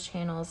by these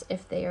channels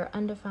if they are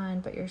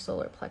undefined but your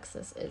solar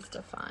plexus is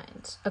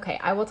defined? Okay,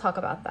 I will talk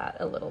about that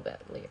a little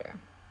bit later.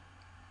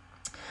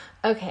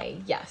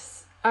 Okay,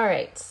 yes. All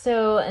right,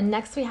 so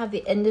next we have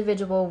the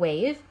individual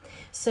wave.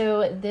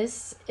 So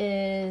this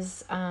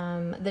is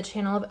the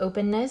channel of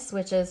openness,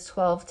 which is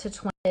 12 to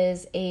 20,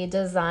 is a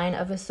design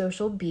of a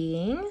social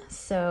being.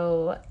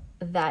 So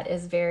that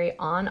is very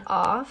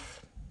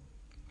on-off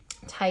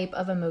type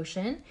of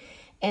emotion.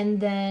 And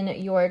then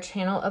your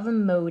channel of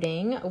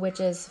emoting, which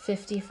is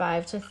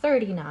 55 to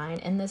 39.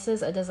 And this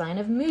is a design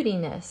of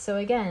moodiness. So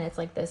again, it's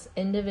like this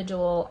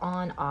individual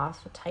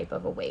on-off type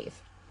of a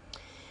wave.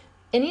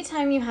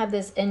 Anytime you have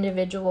this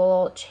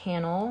individual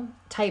channel,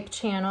 it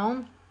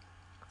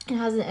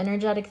has an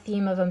energetic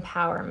theme of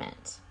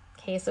empowerment.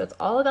 Okay, so it's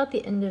all about the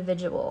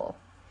individual.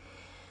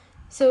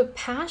 So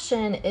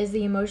passion is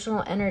the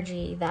emotional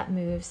energy that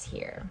moves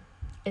here.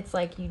 It's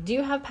like you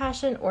do have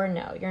passion, or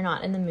no, you're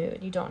not in the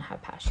mood, you don't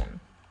have passion.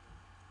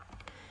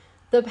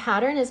 The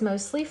pattern is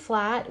mostly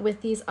flat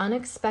with these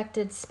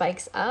unexpected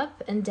spikes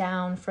up and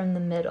down from the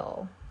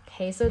middle.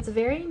 Okay, so it's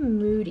very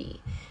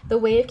moody. The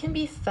wave can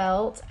be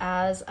felt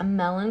as a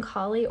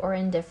melancholy or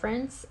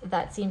indifference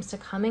that seems to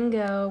come and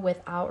go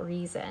without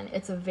reason.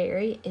 It's a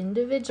very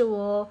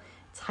individual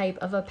type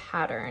of a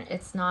pattern.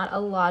 It's not a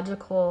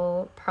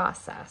logical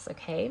process,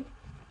 okay?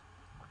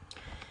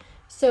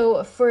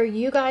 So for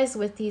you guys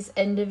with these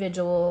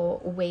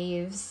individual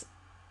waves,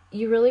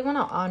 you really want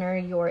to honor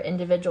your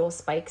individual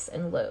spikes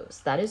and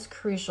lows. That is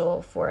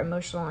crucial for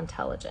emotional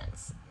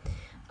intelligence.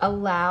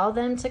 Allow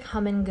them to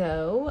come and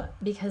go,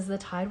 because the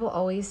tide will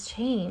always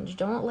change.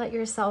 Don't let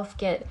yourself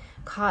get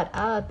caught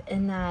up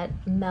in that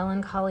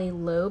melancholy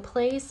low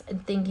place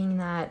and thinking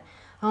that,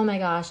 oh my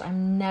gosh,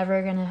 I'm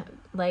never gonna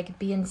like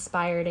be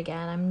inspired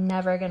again. I'm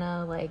never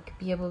gonna like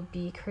be able to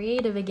be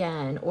creative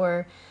again,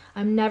 or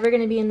I'm never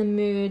gonna be in the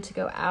mood to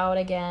go out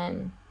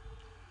again.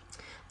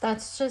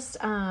 That's just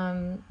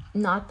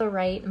not the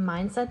right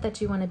mindset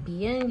that you want to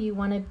be in. You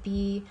want to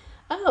be,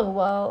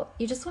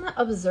 you just want to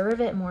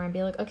observe it more and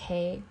be like,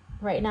 okay,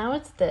 right now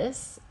it's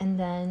this, and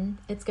then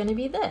it's going to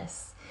be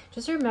this.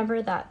 Just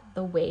remember that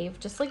the wave,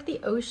 just like the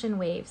ocean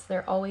waves,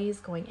 they're always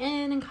going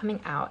in and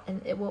coming out,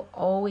 and it will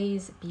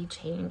always be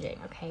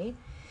changing, okay?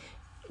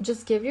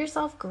 Just give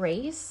yourself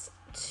grace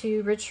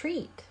to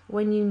retreat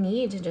when you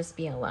need to just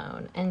be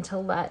alone and to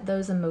let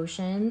those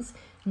emotions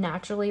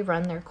naturally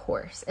run their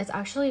course. It's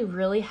actually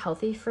really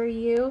healthy for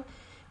you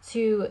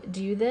to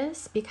do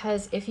this,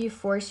 because if you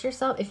force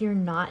yourself, if you're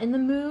not in the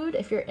mood,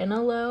 if you're in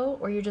a low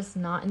or you're just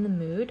not in the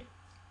mood,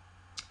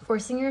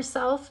 forcing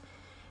yourself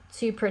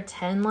to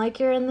pretend like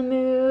you're in the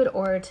mood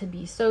or to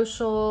be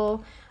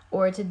social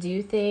or to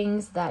do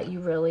things that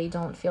you really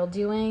don't feel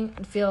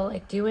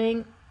like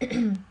doing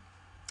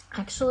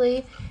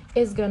actually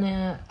is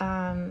gonna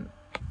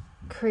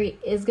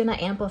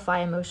amplify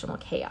emotional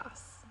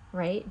chaos,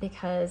 right?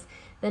 Because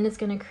then it's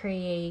gonna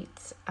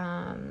create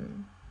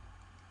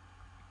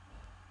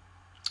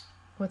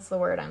what's the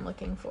word I'm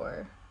looking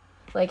for?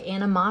 Like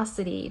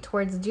animosity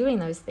towards doing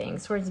those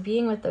things, towards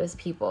being with those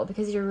people,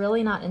 because you're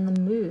really not in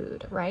the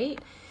mood, right?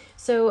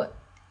 So,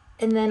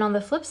 and then on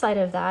the flip side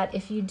of that,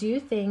 if you do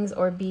things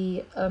or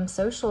be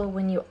social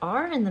when you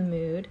are in the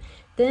mood,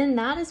 then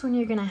that is when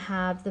you're going to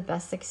have the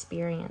best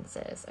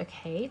experiences,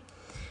 okay?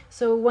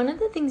 So one of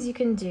the things you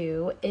can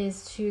do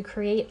is to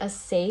create a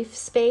safe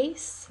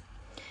space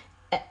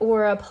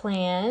or a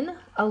plan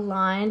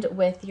aligned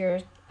with your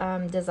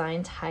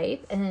design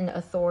type and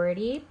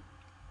authority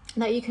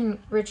that you can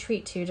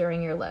retreat to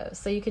during your lows.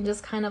 So you can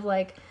just kind of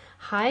like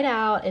hide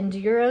out and do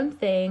your own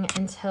thing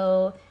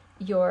until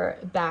you're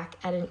back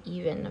at an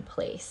even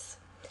place,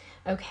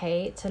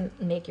 okay, to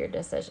make your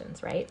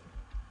decisions, right?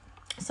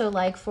 So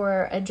like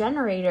for a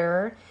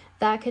generator,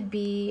 that could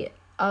be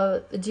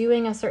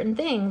doing a certain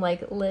thing,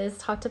 like Liz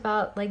talked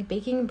about, like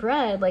baking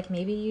bread. Like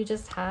maybe you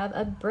just have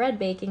a bread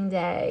baking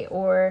day,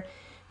 or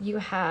You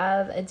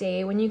have a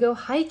day when you go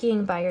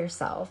hiking by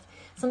yourself.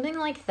 Something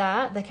like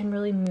that can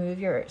really move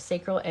your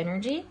sacral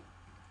energy.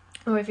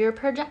 Or if you're a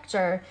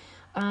projector,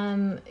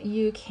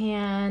 you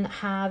can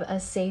have a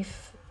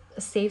safe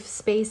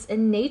space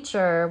in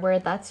nature where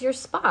that's your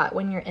spot.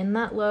 When you're in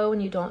that low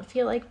and you don't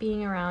feel like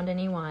being around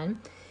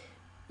anyone,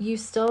 you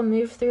still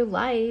move through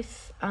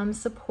life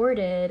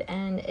supported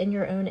and in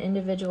your own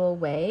individual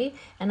way,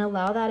 and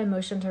allow that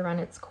emotion to run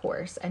its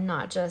course and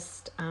not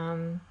just,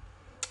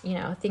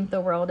 think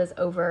the world is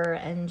over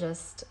and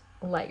just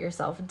let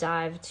yourself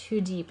dive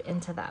too deep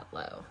into that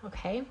low,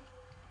 okay?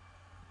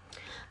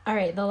 All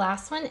right, the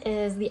last one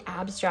is the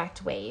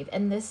abstract wave,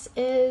 and this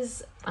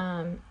is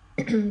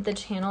the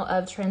channel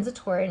of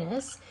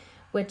transitoriness,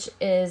 which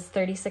is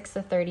 36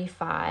 to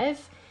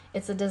 35.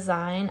 It's a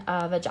design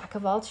of a jack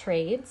of all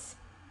trades.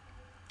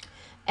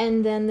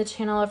 And then the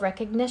channel of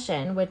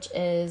recognition, which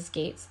is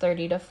gates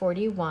 30 to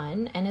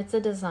 41, and it's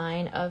a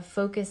design of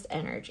focused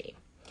energy.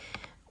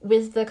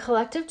 With the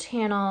collective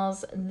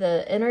channels,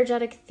 the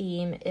energetic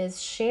theme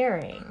is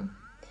sharing.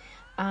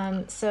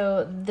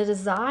 So the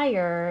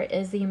desire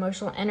is the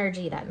emotional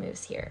energy that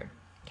moves here,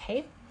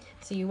 okay?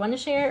 So you want to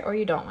share or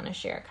you don't want to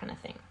share, kind of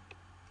thing.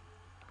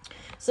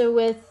 So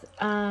with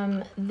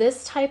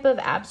this type of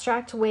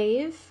abstract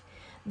wave,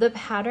 the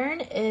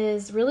pattern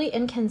is really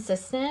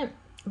inconsistent,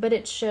 but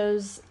it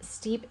shows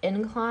steep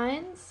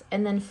inclines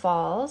and then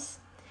falls.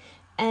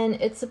 And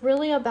it's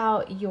really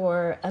about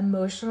your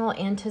emotional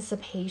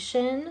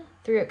anticipation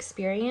through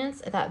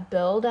experience, that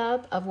build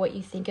up of what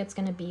you think it's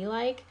going to be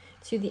like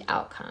to the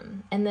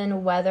outcome, and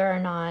then whether or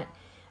not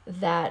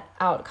that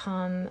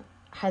outcome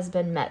has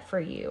been met for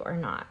you or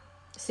not.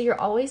 So you're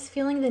always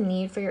feeling the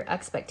need for your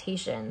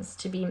expectations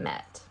to be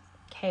met,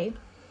 okay?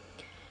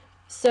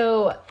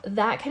 So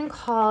that can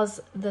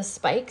cause the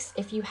spikes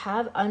if you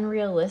have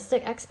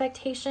unrealistic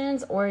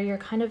expectations, or you're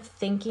kind of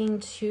thinking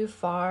too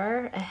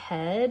far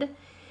ahead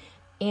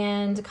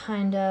and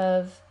kind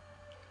of,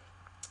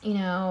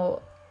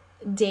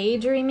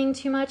 daydreaming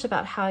too much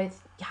about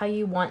how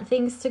you want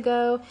things to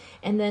go.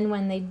 And then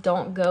when they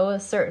don't go a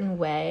certain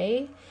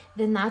way,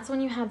 then that's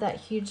when you have that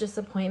huge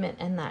disappointment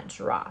and that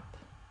drop.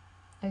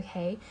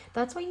 Okay,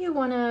 that's what you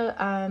want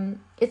to,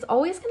 it's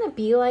always going to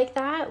be like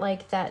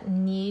that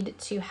need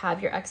to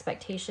have your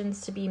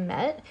expectations to be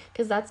met,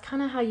 because that's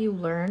kind of how you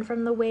learn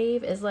from the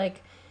wave, is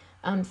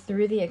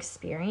through the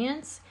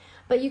experience.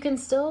 But you can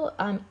still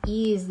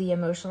ease the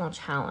emotional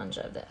challenge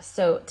of this.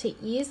 So to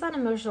ease that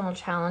emotional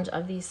challenge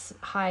of these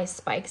high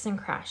spikes and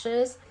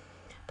crashes,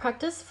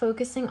 practice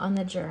focusing on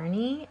the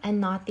journey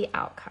and not the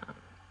outcome,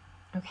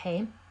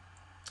 okay?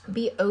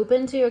 Be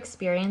open to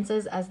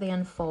experiences as they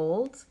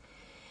unfold,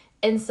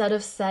 instead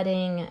of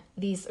setting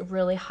these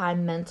really high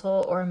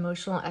mental or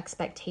emotional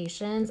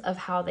expectations of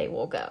how they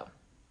will go.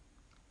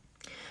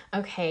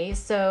 Okay,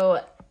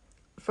 so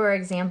for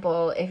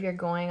example, if you're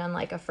going on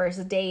like a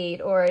first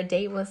date or a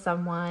date with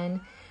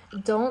someone,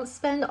 don't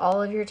spend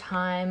all of your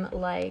time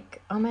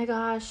like, oh my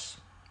gosh,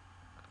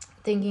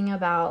 thinking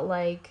about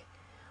like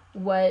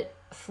what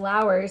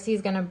flowers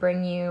he's going to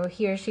bring you,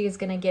 he or she's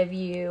going to give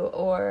you,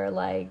 or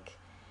like,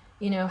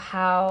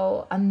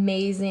 how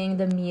amazing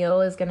the meal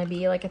is going to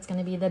be. Like, it's going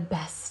to be the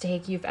best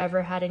steak you've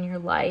ever had in your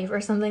life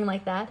or something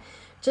like that.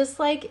 Just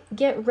like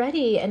get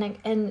ready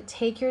and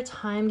take your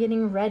time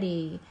getting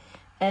ready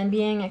and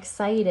being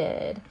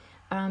excited.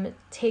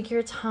 Take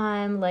your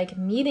time like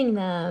meeting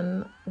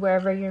them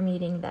wherever you're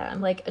meeting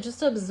them. Like,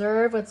 just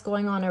observe what's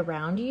going on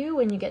around you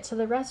when you get to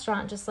the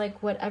restaurant. Just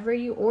like whatever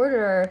you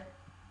order,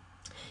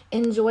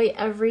 enjoy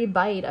every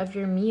bite of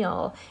your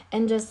meal,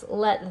 and just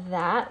let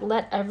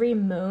every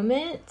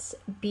moment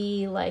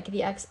be like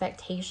the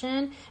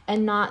expectation,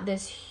 and not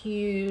this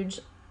huge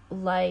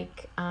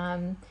like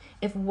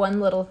if one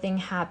little thing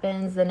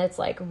happens, then it's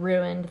like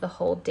ruined the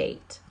whole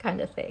date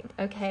kind of thing,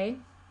 okay?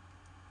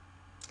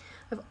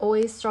 I've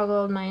always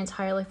struggled my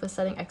entire life with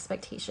setting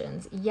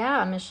expectations.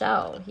 Yeah,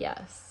 Michelle,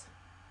 yes.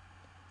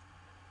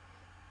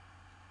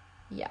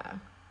 Yeah.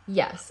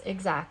 Yes,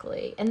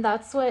 exactly. And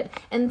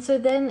so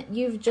then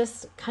you've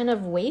just kind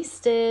of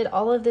wasted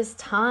all of this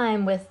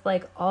time with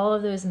like all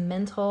of those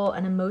mental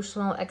and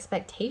emotional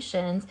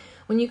expectations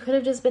when you could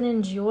have just been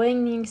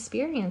enjoying the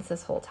experience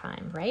this whole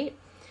time, right?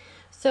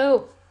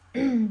 So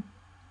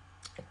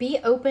be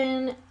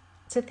open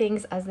to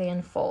things as they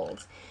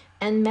unfold.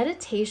 And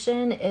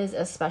meditation is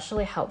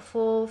especially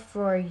helpful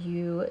for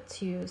you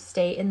to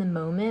stay in the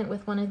moment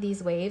with one of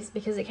these waves,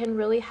 because it can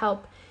really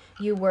help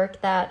you work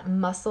that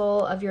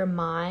muscle of your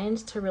mind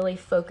to really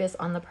focus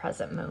on the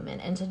present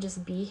moment and to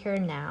just be here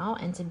now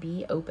and to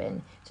be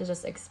open to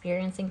just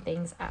experiencing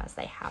things as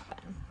they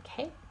happen,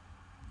 okay?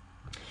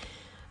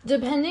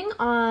 Depending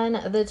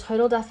on the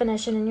total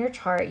definition in your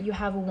chart, you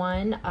have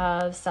one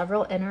of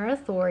several inner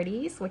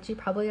authorities, which you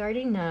probably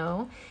already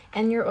know,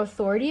 and your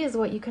authority is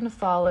what you can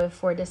follow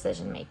for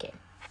decision making.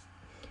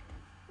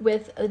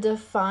 With a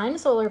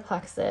defined solar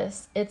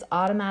plexus, it's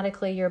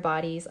automatically your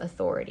body's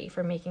authority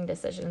for making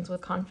decisions with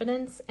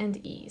confidence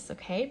and ease,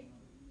 okay?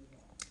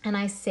 And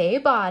I say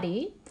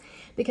body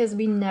because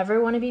we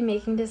never want to be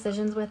making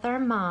decisions with our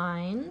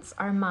minds.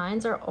 Our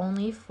minds are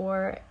only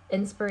for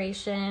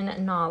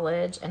inspiration,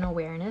 knowledge, and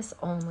awareness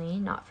only,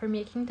 not for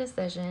making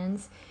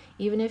decisions.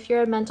 Even if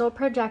you're a mental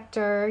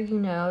projector, you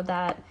know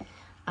that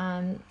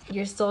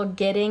you're still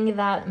getting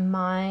that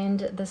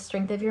mind, the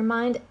strength of your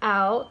mind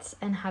out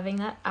and having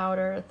that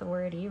outer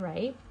authority,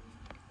 right?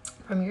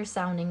 From your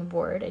sounding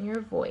board and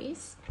your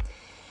voice.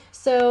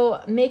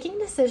 So making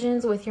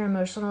decisions with your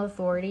emotional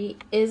authority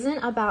isn't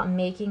about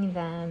making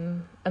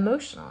them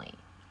emotionally.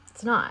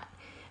 It's not.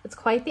 It's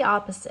quite the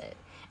opposite.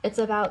 It's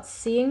about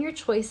seeing your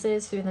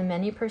choices through the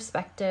many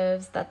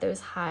perspectives that those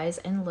highs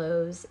and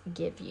lows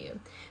give you.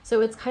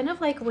 So it's kind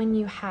of like when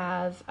you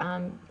have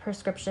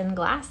prescription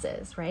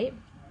glasses, right?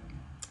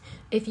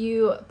 If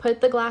you put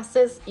the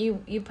glasses,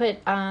 you put,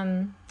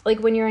 like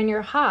when you're in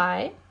your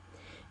high,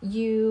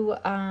 you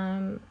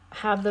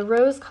have the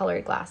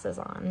rose-colored glasses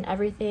on and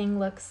everything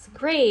looks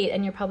great,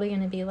 and you're probably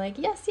going to be like,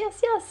 yes,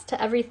 yes, yes,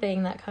 to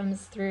everything that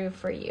comes through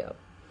for you.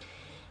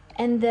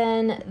 And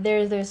then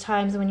there's those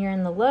times when you're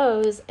in the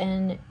lows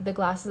and the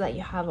glasses that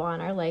you have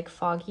on are like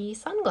foggy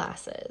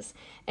sunglasses.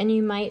 And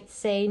you might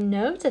say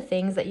no to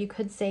things that you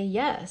could say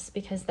yes,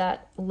 because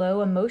that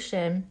low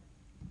emotion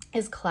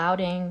is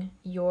clouding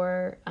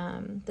your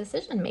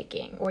decision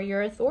making or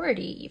your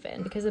authority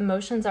even, because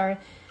emotions are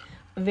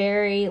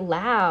very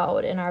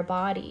loud in our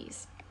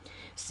bodies.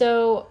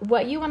 So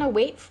what you want to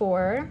wait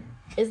for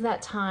is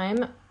that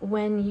time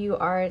when you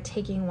are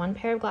taking one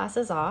pair of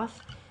glasses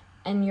off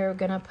and you're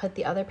going to put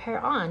the other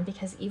pair on,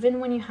 because even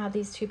when you have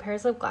these two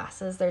pairs of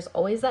glasses, there's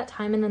always that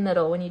time in the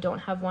middle when you don't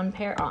have one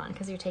pair on,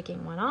 because you're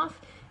taking one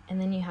off and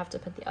then you have to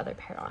put the other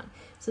pair on.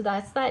 So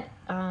that's that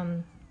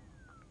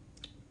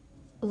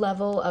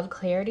level of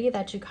clarity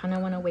that you kind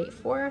of want to wait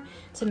for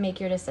to make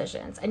your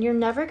decisions. And you're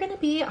never going to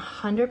be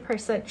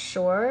 100%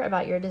 sure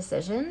about your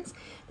decisions,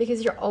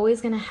 because you're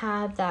always going to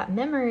have that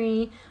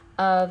memory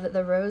of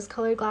the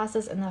rose-colored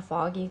glasses and the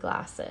foggy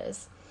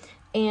glasses.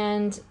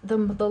 And the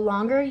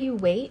longer you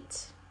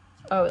wait,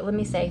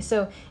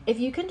 so if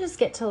you can just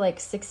get to like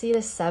 60 to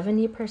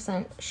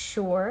 70%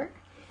 sure,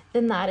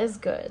 then that is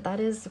good. That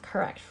is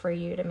correct for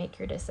you to make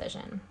your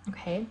decision,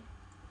 okay?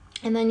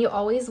 And then you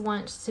always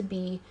want to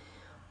be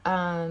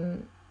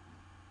going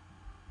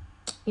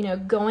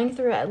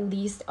through at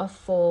least a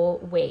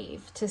full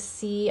wave to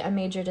see a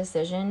major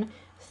decision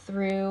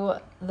through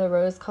the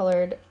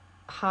rose-colored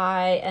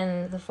high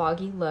and the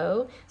foggy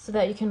low, so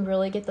that you can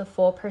really get the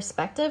full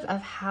perspective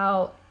of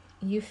how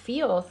you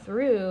feel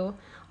through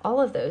all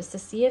of those, to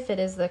see if it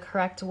is the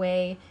correct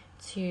way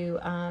to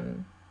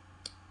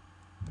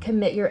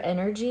commit your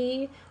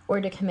energy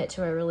or to commit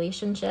to a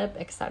relationship,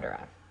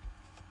 etc.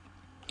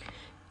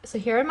 So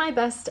here are my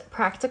best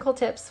practical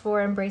tips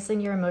for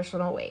embracing your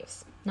emotional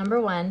waves.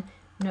 Number 1,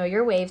 know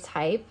your wave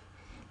type.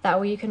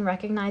 That way you can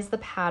recognize the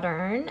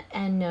pattern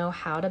and know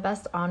how to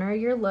best honor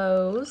your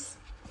lows.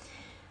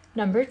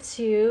 Number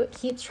 2,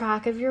 keep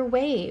track of your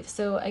wave.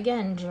 So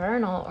again,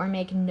 journal or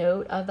make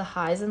note of the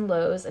highs and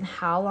lows and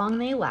how long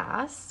they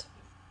last.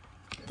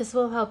 This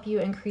will help you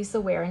increase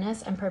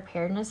awareness and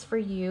preparedness for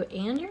you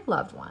and your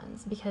loved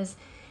ones, because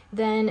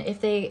then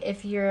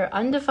if your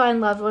undefined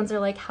loved ones are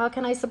like, how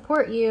can I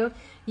support you?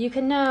 You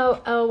can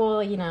know, oh, well,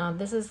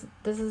 this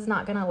is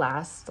not going to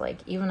last like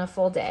even a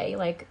full day.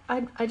 Like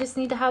I just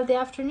need to have the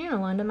afternoon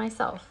alone to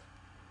myself.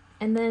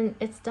 And then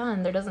it's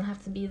done. There doesn't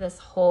have to be this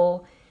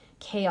whole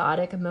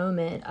chaotic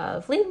moment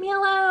of leave me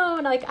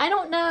alone. Like, I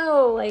don't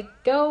know, like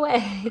go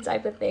away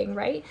type of thing,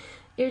 right?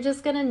 You're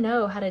just going to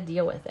know how to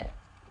deal with it.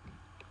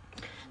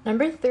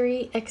 Number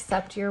 3,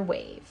 accept your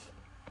wave.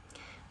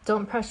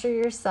 Don't pressure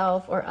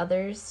yourself or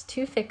others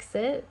to fix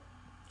it.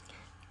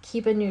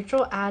 Keep a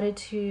neutral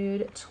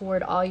attitude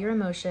toward all your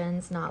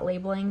emotions, not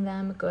labeling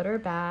them good or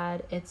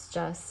bad. It's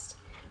just,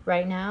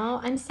 right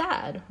now I'm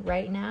sad.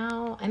 Right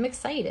now I'm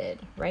excited.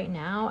 Right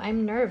now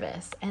I'm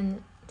nervous,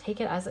 and take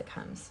it as it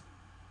comes.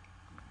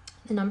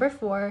 Number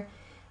 4,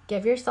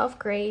 give yourself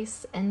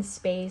grace and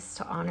space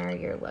to honor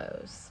your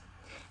lows.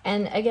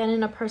 And again,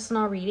 in a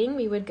personal reading,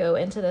 we would go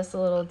into this a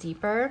little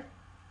deeper,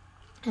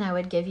 and I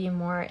would give you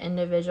more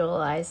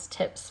individualized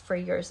tips for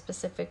your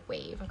specific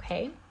wave,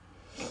 okay?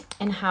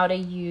 And how to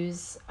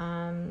use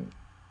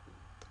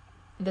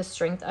the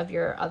strength of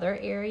your other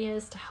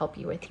areas to help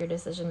you with your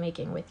decision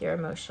making, with your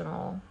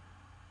emotional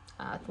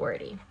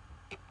authority.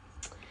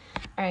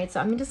 All right,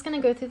 so I'm just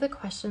going to go through the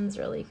questions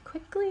really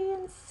quickly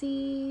and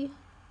see.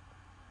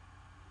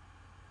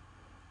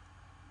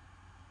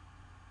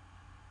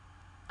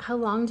 How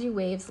long do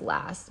waves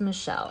last,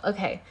 Michelle?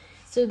 Okay,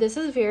 so this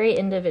is very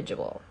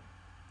individual.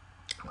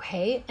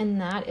 Okay, and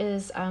that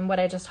is what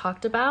I just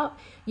talked about.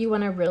 You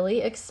want to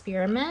really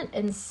experiment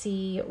and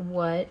see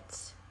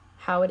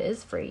how it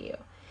is for you.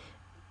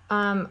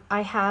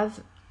 I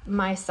have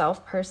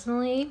myself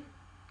personally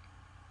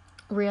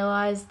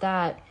realized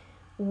that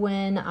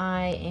when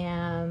I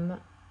am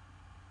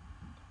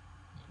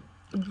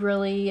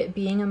really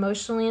being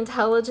emotionally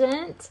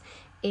intelligent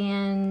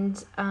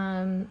and,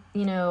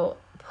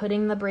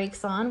 putting the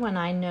brakes on when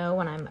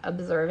I'm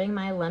observing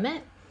my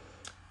limit,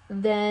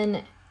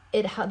 then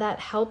that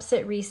helps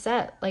it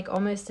reset like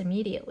almost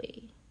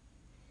immediately.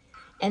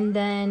 And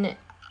then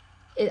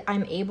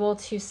I'm able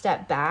to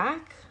step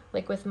back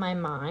like with my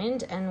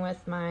mind and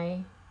with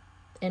my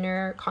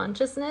inner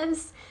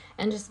consciousness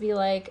and just be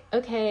like,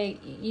 okay,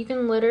 you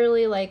can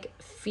literally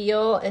like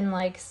feel and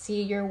like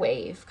see your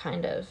wave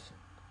kind of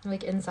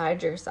like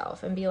inside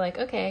yourself and be like,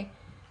 okay,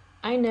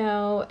 I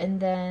know. And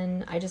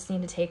then I just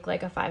need to take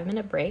like a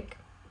 5-minute break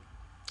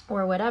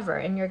or whatever.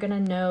 And you're going to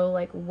know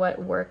like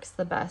what works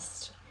the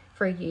best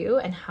for you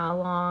and how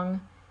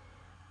long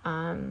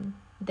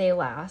they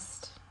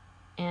last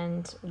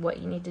and what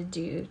you need to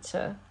do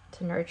to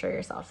nurture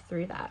yourself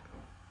through that.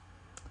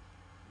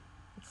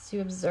 To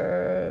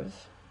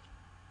observe.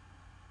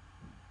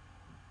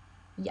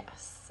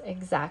 Yes,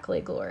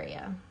 exactly,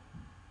 Gloria.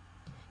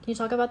 Can you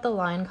talk about the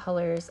line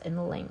colors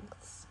and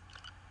lengths?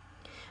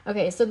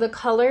 Okay, so the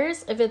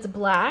colors, if it's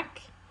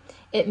black,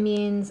 it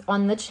means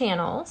on the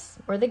channels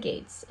or the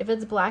gates. If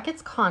it's black,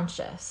 it's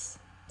conscious.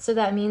 So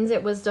that means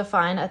it was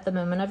defined at the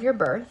moment of your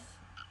birth.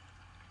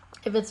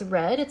 If it's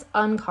red, it's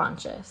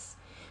unconscious.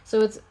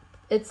 So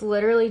it's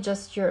literally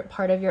just your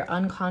part of your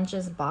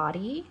unconscious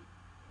body.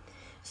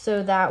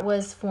 So that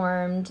was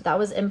formed, that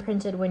was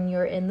imprinted when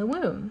you're in the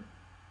womb.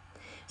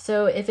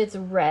 So if it's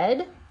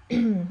red,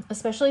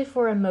 especially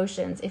for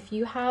emotions, if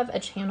you have a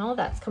channel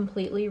that's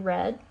completely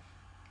red,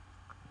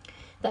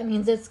 that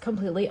means it's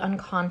completely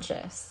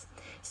unconscious.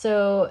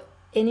 So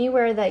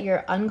anywhere that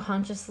you're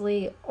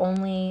unconsciously,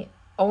 only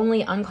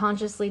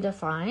unconsciously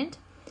defined,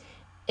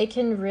 it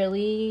can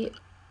really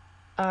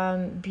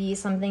be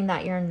something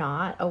that you're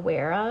not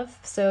aware of.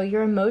 So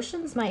your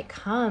emotions might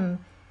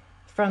come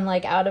from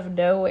like out of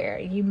nowhere.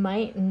 You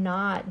might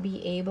not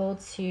be able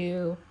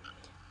to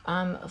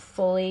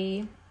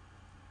fully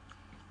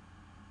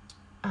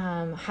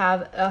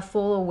have a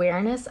full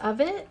awareness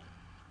of it,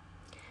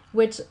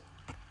 which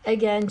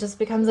again just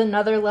becomes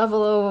another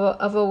level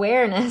of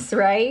awareness,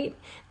 right?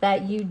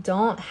 That you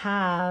don't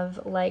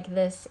have like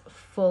this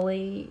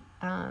fully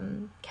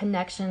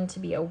connection to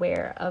be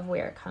aware of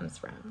where it comes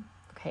from.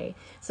 Okay,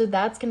 so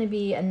that's going to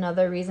be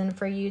another reason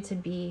for you to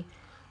be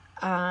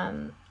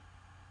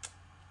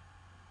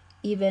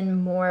even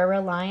more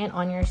reliant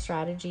on your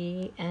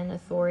strategy and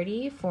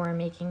authority for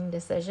making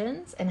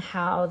decisions and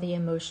how the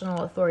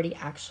emotional authority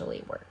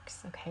actually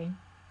works, okay?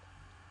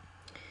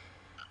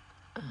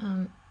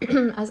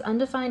 As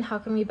undefined, how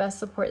can we best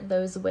support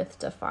those with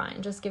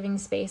defined? Just giving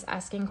space,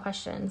 asking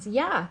questions.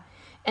 Yeah,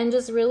 and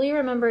just really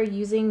remember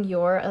using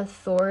your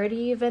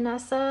authority,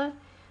 Vanessa,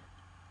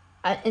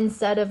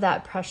 instead of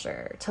that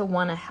pressure to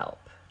want to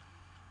help,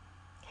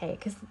 okay?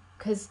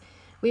 Because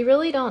we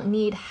really don't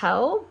need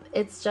help.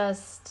 It's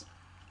just...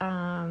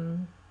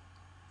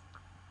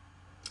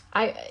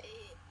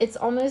 it's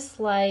almost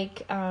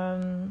like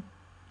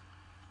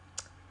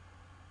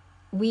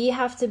we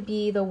have to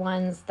be the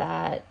ones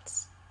that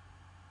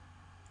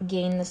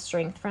gain the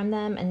strength from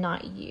them and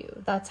not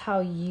you. That's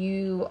how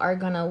you are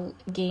going to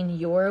gain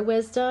your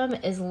wisdom,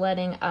 is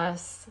letting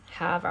us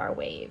have our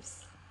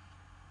waves.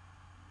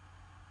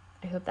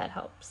 I hope that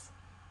helps.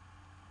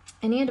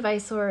 Any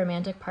advice for a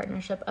romantic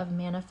partnership of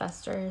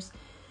manifestors,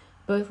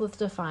 both with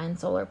defined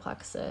solar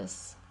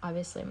plexus,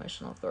 obviously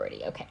emotional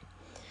authority? Okay.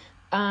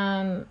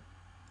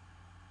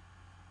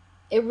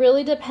 It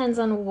really depends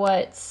on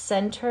what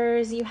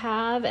centers you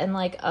have and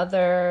like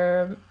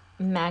other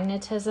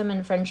magnetism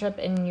and friendship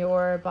in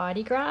your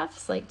body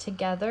graphs, like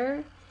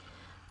together.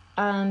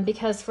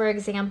 Because for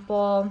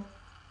example,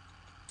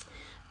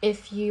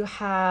 if you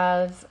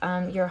have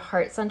your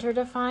heart center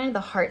defined,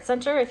 the heart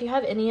center, if you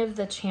have any of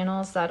the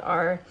channels that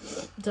are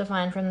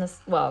defined from this,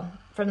 well,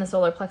 from the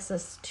solar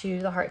plexus to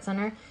the heart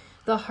center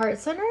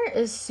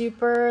is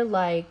super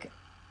like,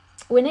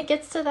 when it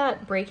gets to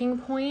that breaking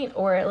point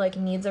or it like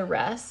needs a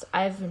rest,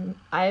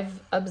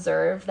 I've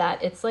observed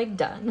that it's like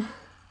done.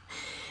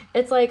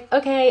 It's like,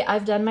 okay,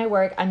 I've done my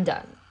work, I'm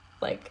done.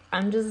 Like,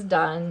 I'm just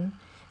done.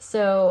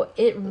 So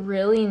it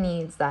really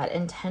needs that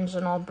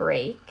intentional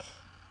break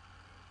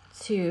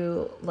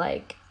to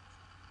like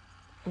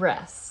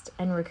rest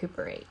and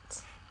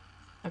recuperate,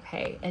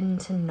 okay, and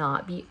to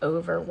not be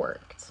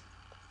overworked.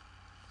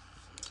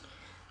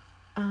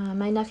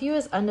 My nephew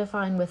is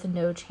undefined with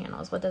no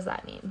channels. What does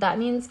that mean? That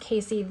means,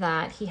 Casey,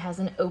 that he has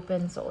an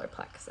open solar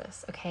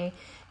plexus, okay?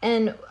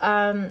 And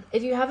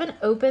if you have an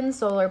open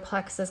solar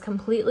plexus,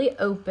 completely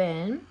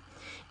open,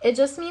 it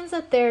just means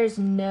that there's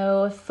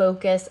no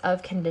focus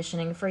of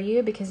conditioning for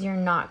you, because you're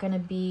not going to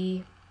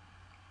be,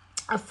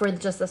 for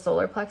just the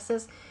solar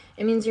plexus,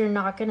 it means you're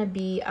not going to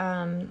be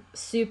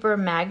super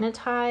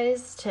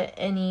magnetized to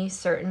any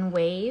certain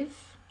wave.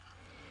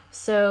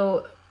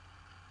 So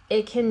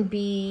it can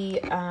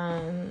be,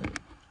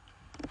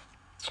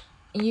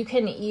 you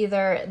can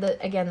either,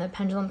 the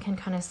pendulum can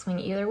kind of swing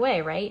either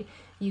way, right?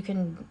 You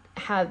can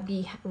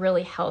be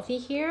really healthy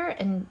here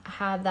and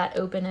have that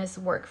openness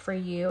work for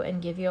you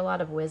and give you a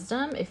lot of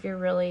wisdom if you're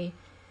really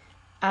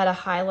at a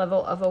high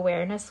level of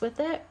awareness with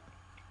it.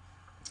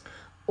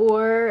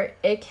 or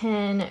it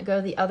can go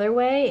the other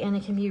way, and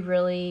it can be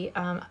really,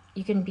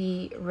 you can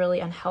be really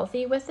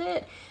unhealthy with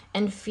it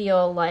and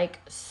feel like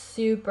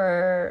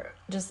super,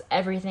 just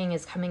everything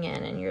is coming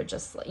in, and you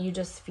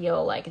just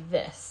feel like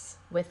this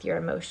with your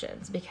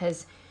emotions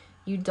because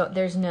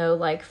there's no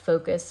like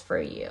focus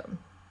for you.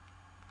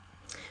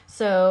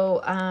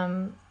 So,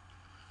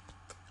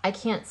 I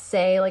can't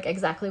say like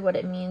exactly what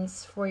it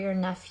means for your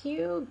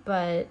nephew,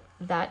 but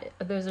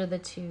those are the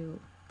two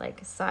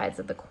like sides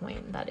of the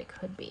coin that it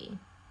could be.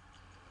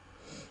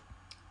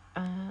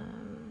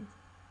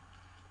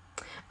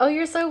 Oh,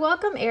 you're so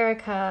welcome,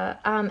 Erica.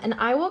 And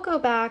I will go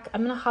back.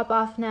 I'm going to hop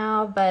off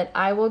now, but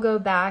I will go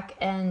back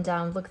and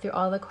look through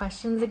all the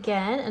questions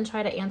again and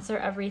try to answer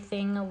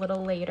everything a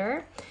little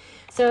later.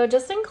 So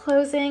just in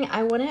closing,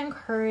 I want to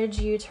encourage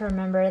you to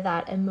remember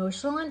that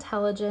emotional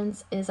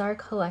intelligence is our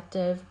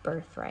collective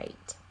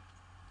birthright.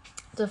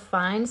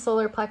 Define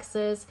solar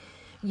plexus.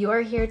 You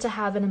are here to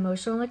have an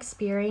emotional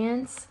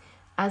experience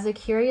as a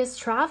curious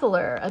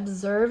traveler,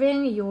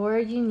 observing your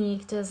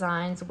unique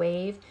design's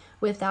wave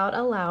without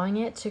allowing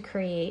it to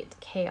create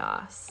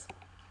chaos.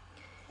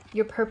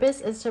 Your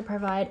purpose is to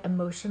provide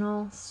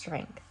emotional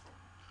strength.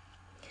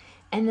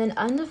 And then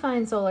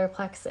undefined solar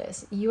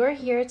plexus, you are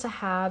here to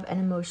have an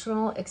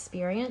emotional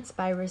experience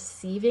by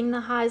receiving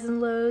the highs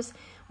and lows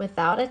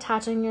without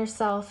attaching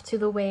yourself to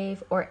the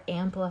wave or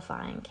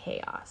amplifying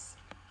chaos.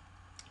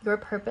 Your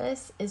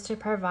purpose is to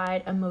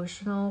provide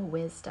emotional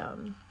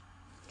wisdom.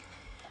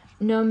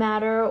 No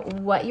matter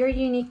what your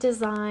unique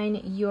design,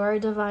 you're a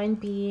divine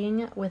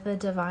being with a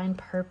divine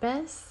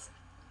purpose.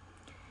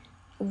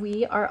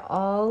 We are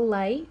all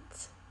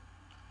light,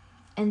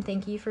 and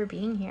thank you for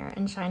being here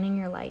and shining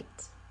your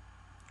light.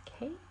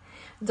 Okay?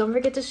 Don't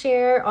forget to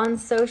share on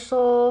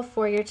social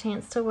for your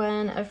chance to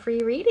win a free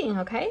reading,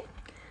 okay?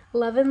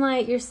 Love and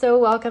light. You're so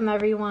welcome,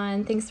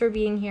 everyone. Thanks for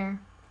being here.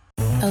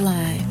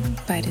 Align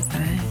by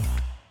Design.